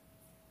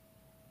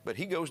 But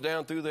he goes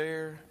down through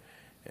there,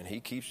 and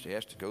he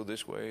has to go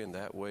this way and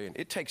that way. And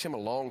it takes him a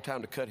long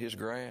time to cut his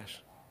grass.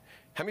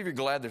 How many of you are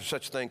glad there's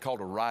such a thing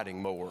called a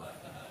riding mower?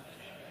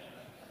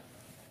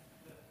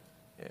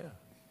 Yeah.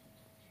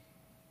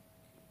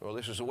 Well,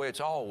 this is the way it's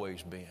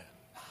always been.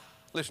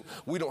 Listen,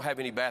 we don't have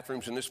any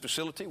bathrooms in this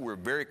facility. We're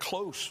very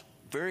close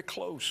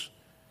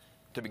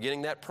to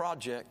beginning that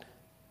project.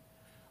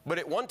 But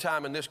at one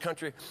time in this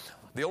country,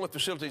 the only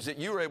facilities that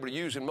you were able to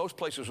use in most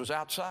places was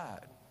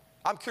outside.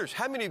 I'm curious,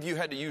 how many of you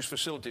had to use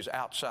facilities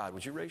outside?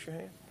 Would you raise your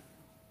hand?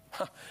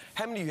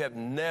 How many of you have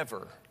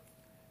never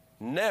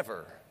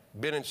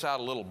been inside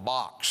a little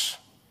box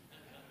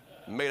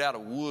made out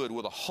of wood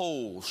with a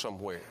hole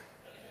somewhere?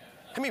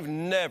 How many of you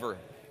have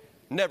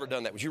never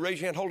done that? Would you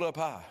raise your hand? Hold it up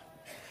high.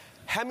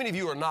 How many of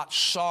you are not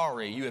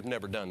sorry you have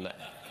never done that?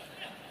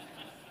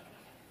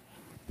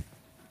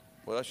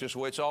 Well, that's just the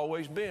way it's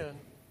always been.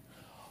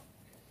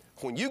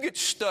 When you get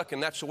stuck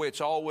and that's the way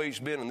it's always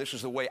been and this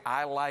is the way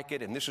I like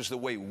it and this is the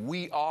way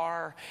we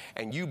are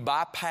and you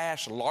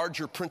bypass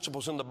larger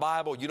principles in the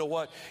Bible, you know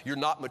what? You're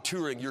not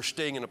maturing. You're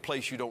staying in a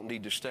place you don't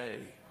need to stay.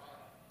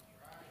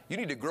 You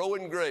need to grow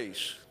in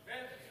grace.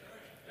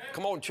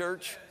 Come on,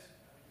 church.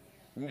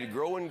 You need to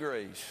grow in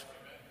grace.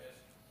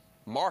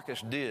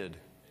 Marcus did.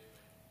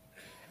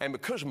 And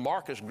because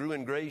Marcus grew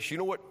in grace, you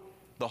know what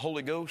the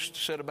Holy Ghost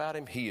said about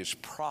him? He is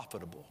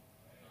profitable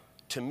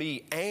to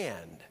me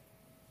and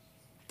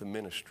the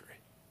ministry.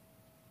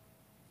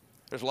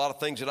 There's a lot of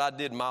things that I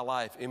did in my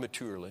life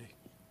immaturely.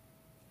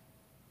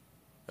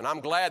 And I'm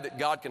glad that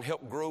God can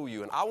help grow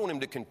you. And I want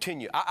him to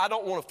continue. I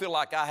don't want to feel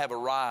like I have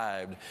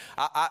arrived.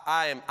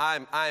 I've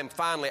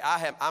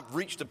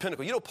reached the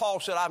pinnacle. You know,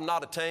 Paul said, I've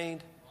not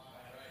attained.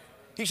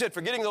 He said,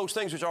 forgetting those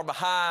things which are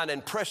behind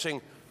and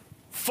pressing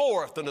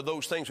forth unto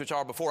those things which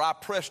are before, I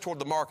press toward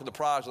the mark of the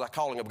prize of the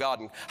calling of God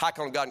and high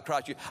calling of God in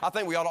Christ. I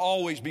think we ought to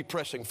always be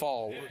pressing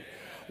forward.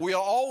 We ought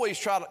to always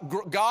try to,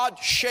 God,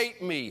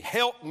 shape me,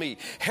 help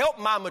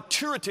my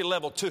maturity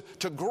level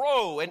to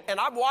grow. And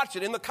I've watched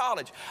it in the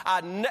college.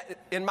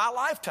 In my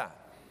lifetime,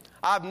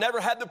 I've never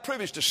had the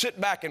privilege to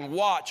sit back and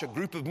watch a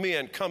group of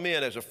men come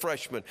in as a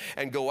freshman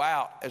and go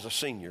out as a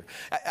senior.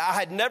 I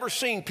had never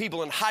seen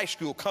people in high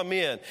school come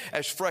in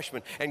as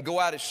freshmen and go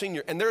out as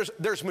senior. And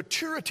there's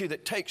maturity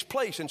that takes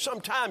place. And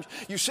sometimes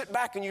you sit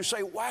back and you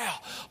say, wow,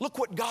 look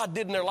what God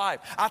did in their life.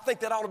 I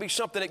think that ought to be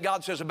something that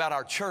God says about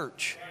our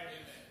church.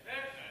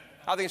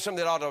 I think it's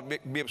something that ought to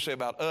be able to say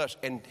about us.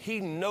 And he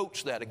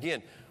notes that.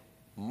 Again,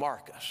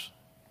 Marcus.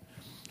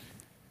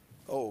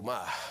 Oh,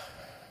 my.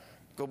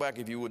 Go back,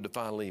 if you would, to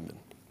Philemon.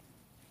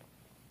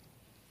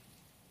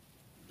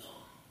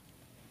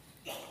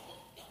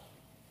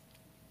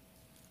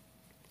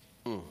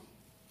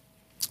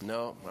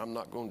 No, I'm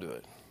not going to do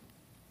it.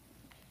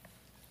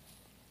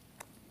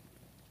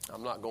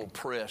 I'm not going to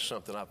press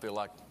something. I feel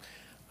like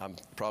I'm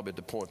probably at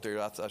the point there.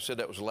 I said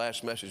that was the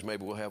last message.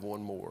 Maybe we'll have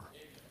one more.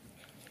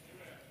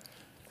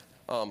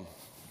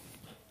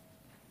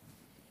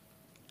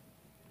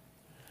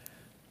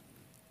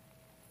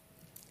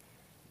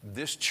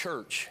 This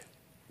church,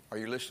 are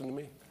you listening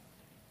to me?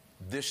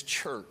 This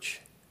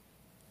church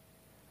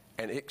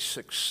and its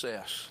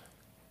success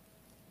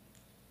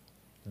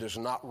does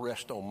not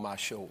rest on my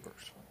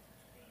shoulders.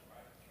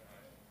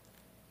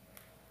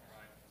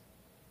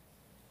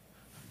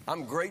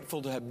 I'm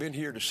grateful to have been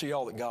here to see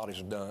all that God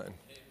has done.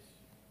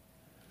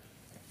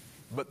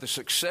 But the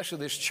success of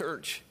this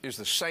church is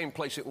the same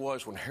place it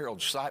was when Harold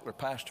Seitler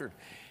pastored.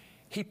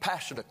 He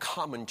pastored a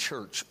common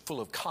church full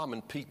of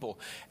common people,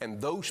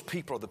 and those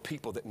people are the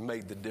people that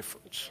made the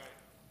difference.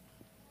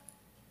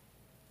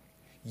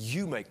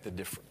 You make the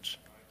difference.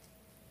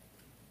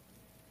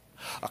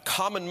 A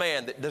common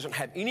man that doesn't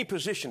have any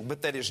position,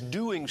 but that is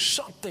doing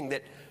something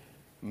that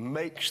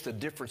makes the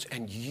difference,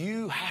 and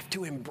you have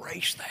to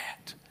embrace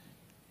that.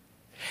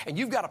 And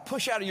you've got to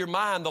push out of your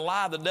mind the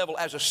lie of the devil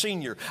as a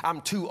senior. I'm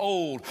too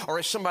old. Or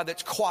as somebody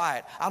that's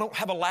quiet. I don't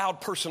have a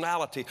loud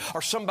personality.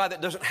 Or somebody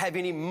that doesn't have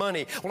any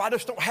money. Well, I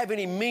just don't have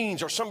any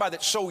means. Or somebody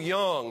that's so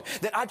young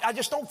that I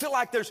just don't feel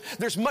like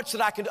there's much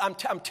that I can do.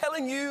 I'm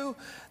telling you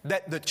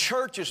that the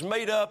church is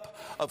made up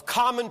of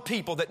common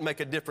people that make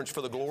a difference for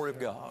the glory of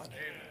God.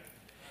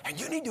 And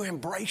you need to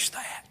embrace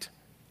that.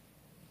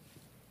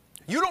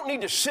 You don't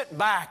need to sit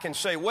back and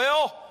say,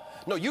 well,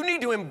 no, you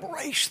need to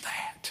embrace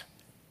that.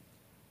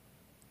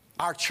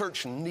 Our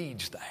church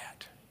needs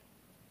that.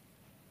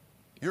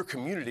 Your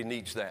community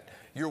needs that.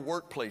 Your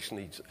workplace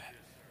needs that.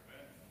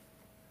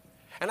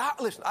 And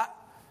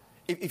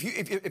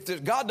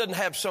if God doesn't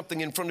have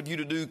something in front of you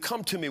to do,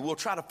 come to me. We'll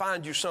try to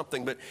find you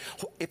something. But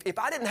if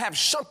I didn't have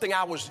something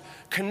I was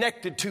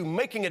connected to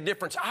making a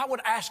difference, I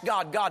would ask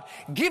God,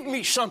 give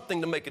me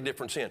something to make a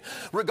difference in.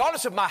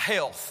 Regardless of my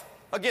health.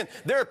 Again,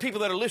 there are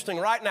people that are listening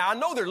right now. I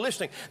know they're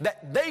listening,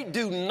 that they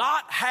do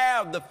not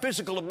have the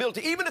physical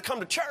ability even to come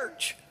to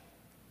church.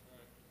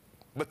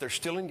 But they're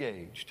still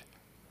engaged.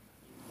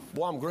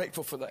 Boy, I'm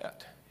grateful for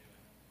that.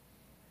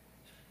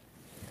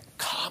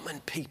 Common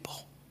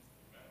people.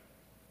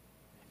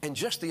 And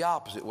just the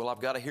opposite. Well,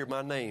 I've got to hear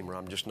my name or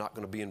I'm just not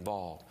going to be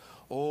involved.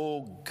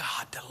 Oh,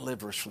 God,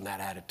 deliver us from that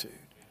attitude.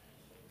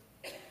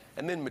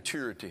 And then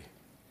maturity.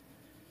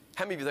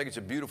 How many of you think it's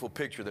a beautiful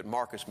picture that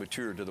Marcus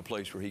matured to the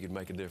place where he could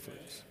make a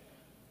difference?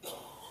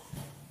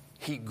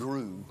 He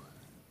grew.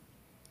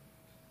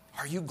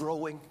 Are you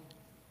growing?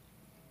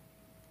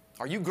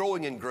 Are you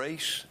growing in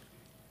grace?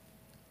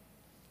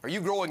 Are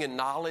you growing in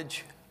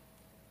knowledge?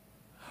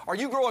 Are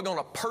you growing on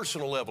a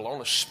personal level,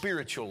 on a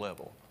spiritual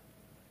level?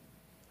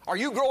 Are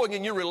you growing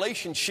in your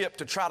relationship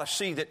to try to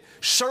see that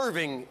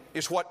serving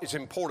is what is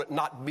important,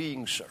 not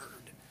being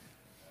served?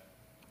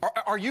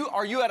 Are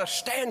you at a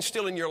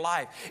standstill in your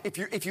life?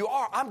 If you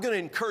are, I'm going to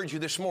encourage you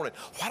this morning.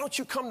 Why don't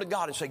you come to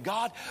God and say,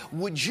 God,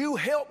 would you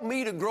help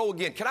me to grow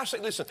again? Can I say,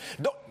 listen,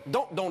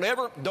 don't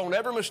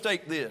ever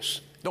mistake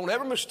this. Don't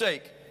ever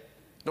mistake.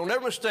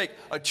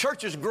 A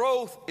church's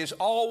growth is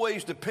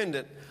always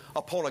dependent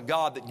upon a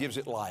God that gives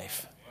it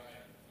life.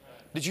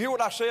 Did you hear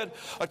what I said?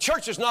 A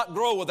church does not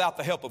grow without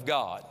the help of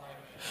God.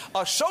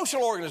 A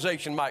social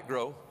organization might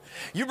grow.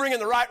 You bring in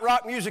the right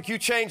rock music, you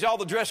change all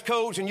the dress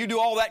codes, and you do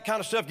all that kind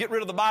of stuff, get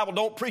rid of the Bible,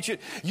 don't preach it.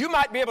 You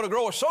might be able to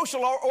grow a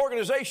social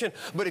organization,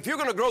 but if you're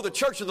going to grow the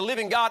church of the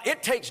living God,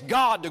 it takes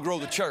God to grow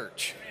the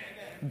church.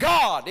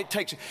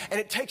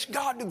 It takes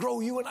God to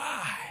grow you and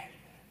I.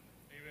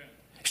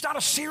 It's not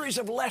a series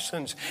of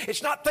lessons.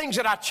 It's not things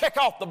that I check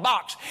off the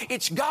box.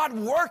 It's God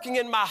working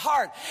in my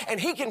heart, and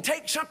He can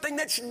take something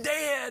that's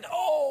dead.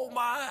 Oh,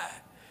 my.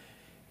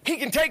 He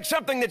can take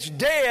something that's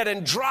dead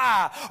and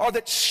dry or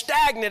that's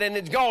stagnant and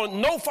it's gone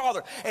no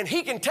farther, and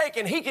He can take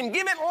and He can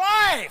give it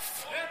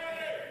life.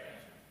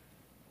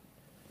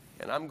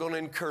 And I'm going to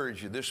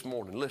encourage you this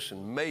morning.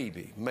 Listen,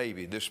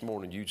 maybe this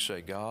morning you'd say,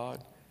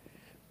 God,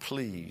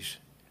 please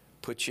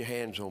put your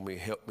hands on me.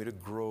 Help me to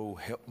grow.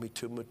 Help me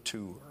to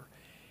mature.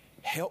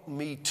 Help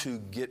me to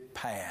get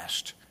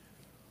past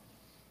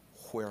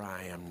where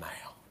I am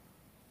now.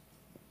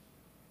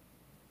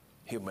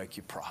 He'll make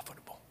you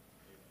profitable.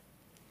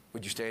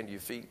 Would you stand to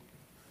your feet?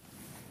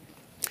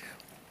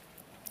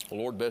 Well,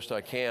 Lord, best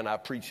I can, I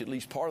preached at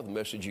least part of the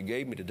message you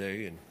gave me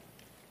today. And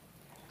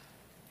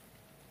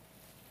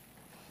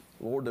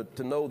Lord,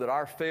 to know that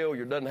our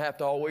failure doesn't have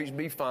to always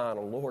be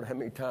final. Lord, how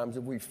many times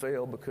have we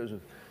failed because of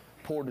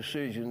poor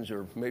decisions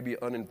or maybe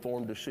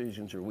uninformed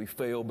decisions, or we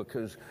failed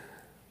because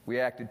we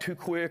acted too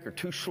quick or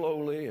too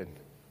slowly? And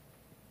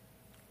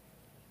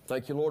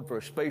thank you, Lord, for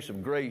a space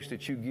of grace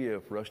that you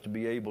give for us to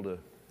be able to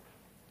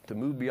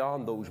move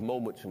beyond those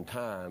moments and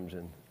times.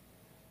 And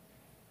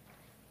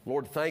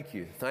Lord, thank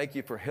you. Thank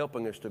you for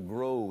helping us to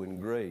grow in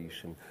grace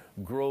and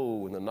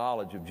grow in the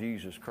knowledge of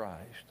Jesus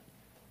Christ.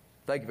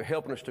 Thank you for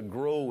helping us to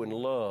grow in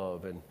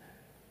love. And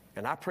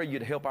I pray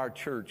you'd help our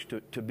church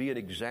to be an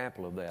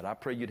example of that. I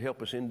pray you'd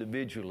help us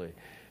individually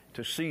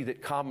to see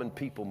that common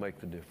people make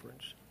the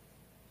difference.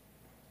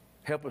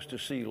 Help us to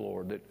see,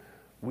 Lord, that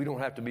we don't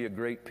have to be a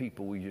great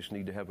people. We just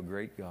need to have a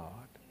great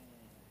God.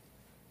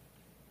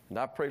 And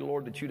I pray,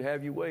 Lord, that you'd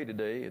have your way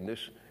today in this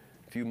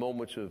few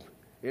moments of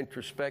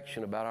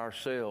introspection about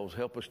ourselves.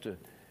 Help us to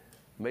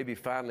maybe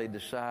finally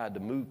decide to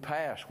move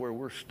past where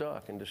we're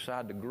stuck and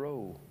decide to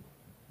grow.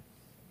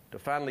 To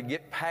finally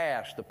get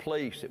past the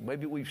place that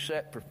maybe we've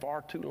sat for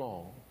far too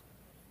long.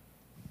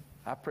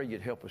 I pray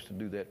you'd help us to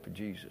do that for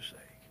Jesus' sake.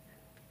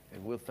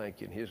 And we'll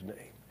thank you in his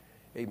name.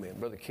 Amen.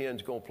 Brother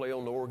Ken's going to play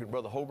on the organ.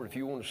 Brother Hobart, if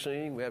you want to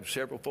sing, we have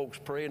several folks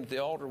praying at the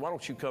altar. Why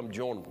don't you come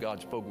join them?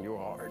 God spoke in your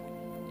heart.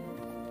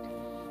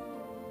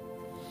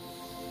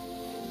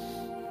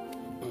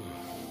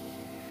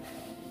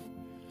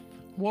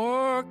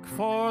 Work,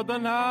 for the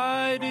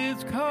night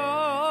is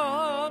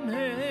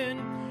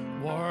coming.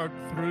 Work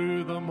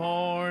through the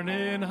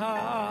morning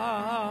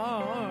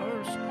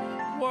hours.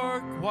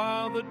 Work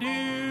while the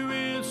dew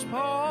is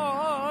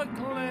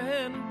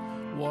sparkling.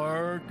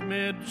 Work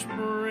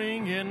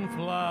mid-spring in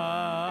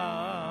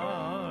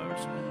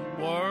flowers.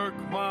 Work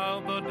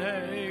while the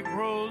day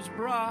grows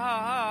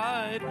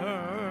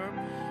brighter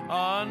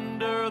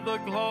under the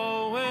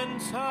glowing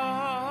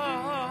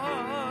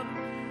sun.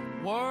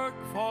 Work,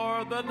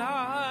 for the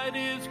night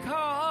is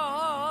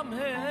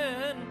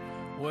coming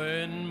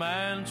when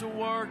man's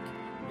work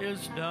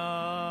is done.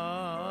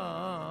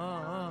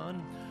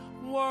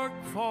 Work,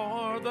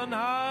 for the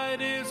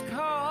night is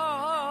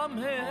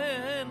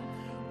coming.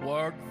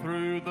 Work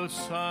through the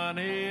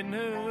sunny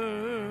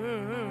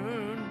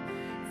noon.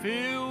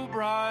 Fill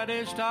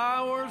brightest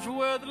hours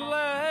with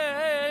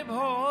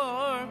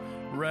labor.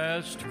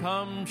 Rest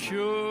comes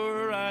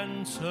sure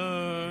and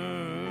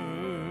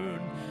soon.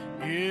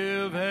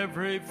 Give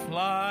every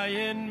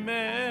flying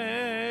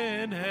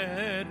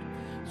minute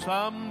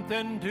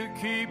something to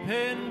keep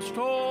in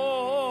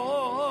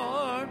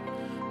store.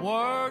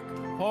 Work,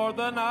 for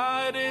the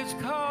night is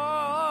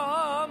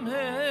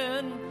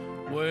coming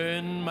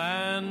when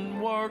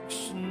man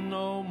works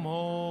no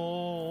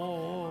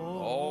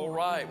more. All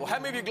right. Well, how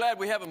many of you are glad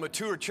we have a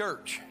mature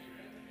church?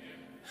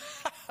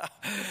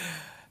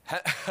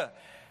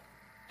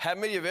 How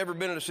many have ever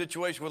been in a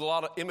situation with a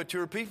lot of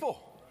immature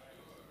people?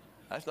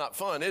 That's not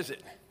fun, is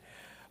it?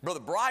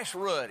 Brother Bryce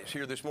Rudd is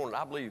here this morning.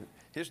 I believe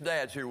his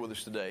dad's here with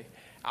us today.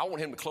 I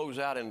want him to close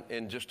out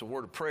in just a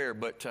word of prayer,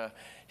 but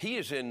he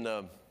is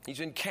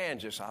he's in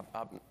Kansas. I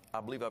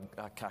believe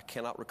I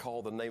cannot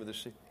recall the name of the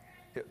city.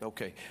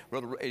 Okay,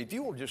 Brother, if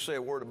you want to just say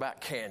a word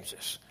about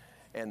Kansas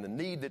and the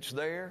need that's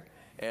there,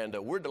 and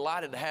we're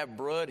delighted to have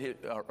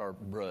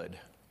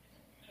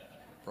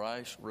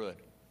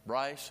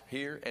Bryce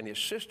here, and his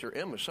sister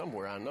Emma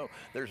somewhere, I know.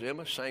 There's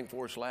Emma, sang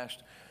for us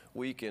last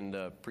week, and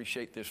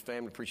appreciate this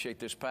family, appreciate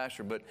this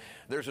pastor. But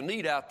there's a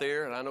need out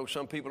there, and I know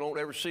some people don't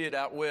ever see it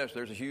out west.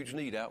 There's a huge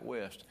need out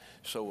west.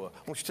 So why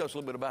don't you tell us a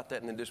little bit about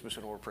that and then dismiss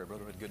in a word of prayer,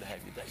 brother. It's good to have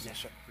you today. Yes,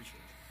 sir. Appreciate it.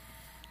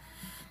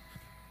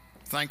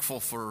 Thankful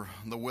for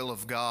the will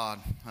of God.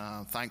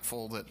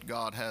 Thankful that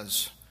God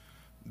has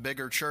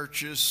bigger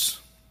churches.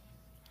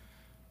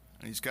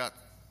 And he's got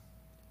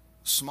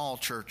small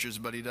churches,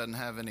 but he doesn't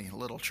have any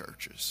little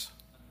churches.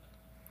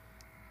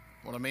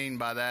 What I mean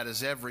by that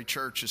is every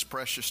church is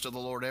precious to the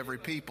Lord. Every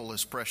people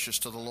is precious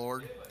to the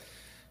Lord.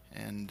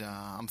 And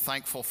I'm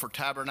thankful for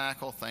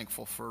Tabernacle,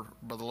 thankful for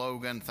Brother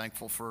Logan,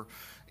 thankful for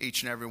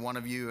each and every one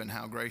of you and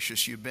how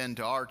gracious you've been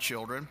to our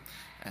children,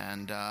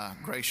 and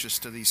gracious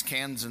to these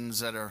Kansans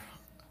that are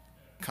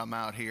come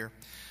out here.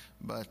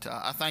 But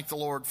I thank the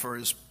Lord for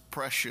his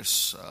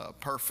precious,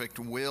 perfect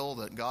will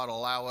that God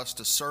allow us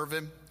to serve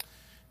him.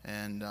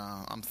 And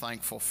I'm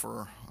thankful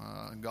for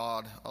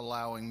God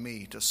allowing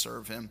me to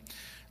serve him.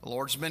 The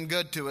Lord's been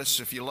good to us.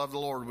 If you love the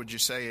Lord, would you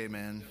say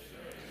amen?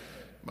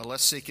 But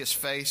let's seek his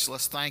face.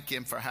 Let's thank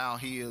him for how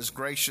he has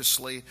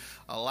graciously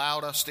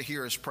allowed us to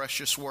hear his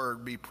precious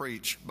word be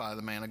preached by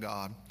the man of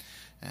God.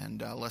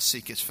 And let's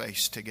seek his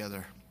face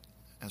together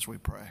as we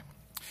pray.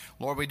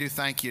 Lord, we do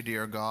thank you,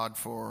 dear God,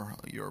 for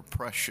your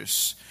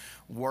precious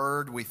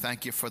word. We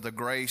thank you for the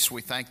grace.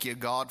 We thank you,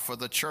 God, for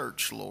the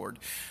church, Lord.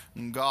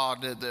 And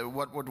God,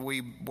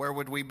 where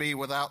would we be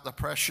without the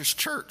precious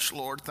church,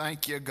 Lord?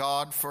 Thank you,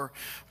 God, for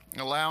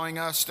allowing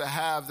us to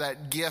have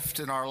that gift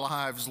in our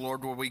lives,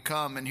 Lord, where we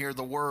come and hear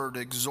the word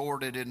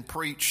exhorted and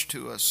preached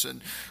to us.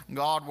 And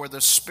God, where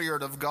the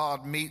Spirit of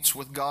God meets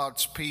with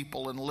God's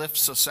people and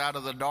lifts us out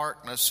of the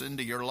darkness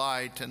into your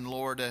light. And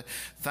Lord,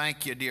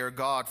 thank you, dear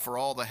God, for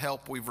all the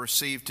help we've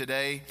received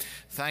today.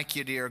 Thank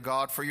you, dear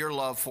God, for your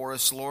love for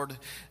us, Lord.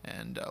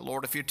 And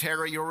Lord, if you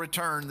tarry your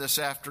return this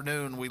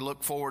afternoon, we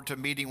look forward to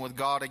meeting with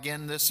God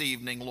again this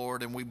evening,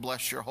 Lord, and we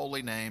bless your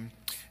holy name.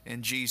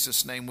 In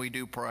Jesus' name we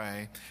do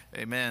pray.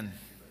 Amen.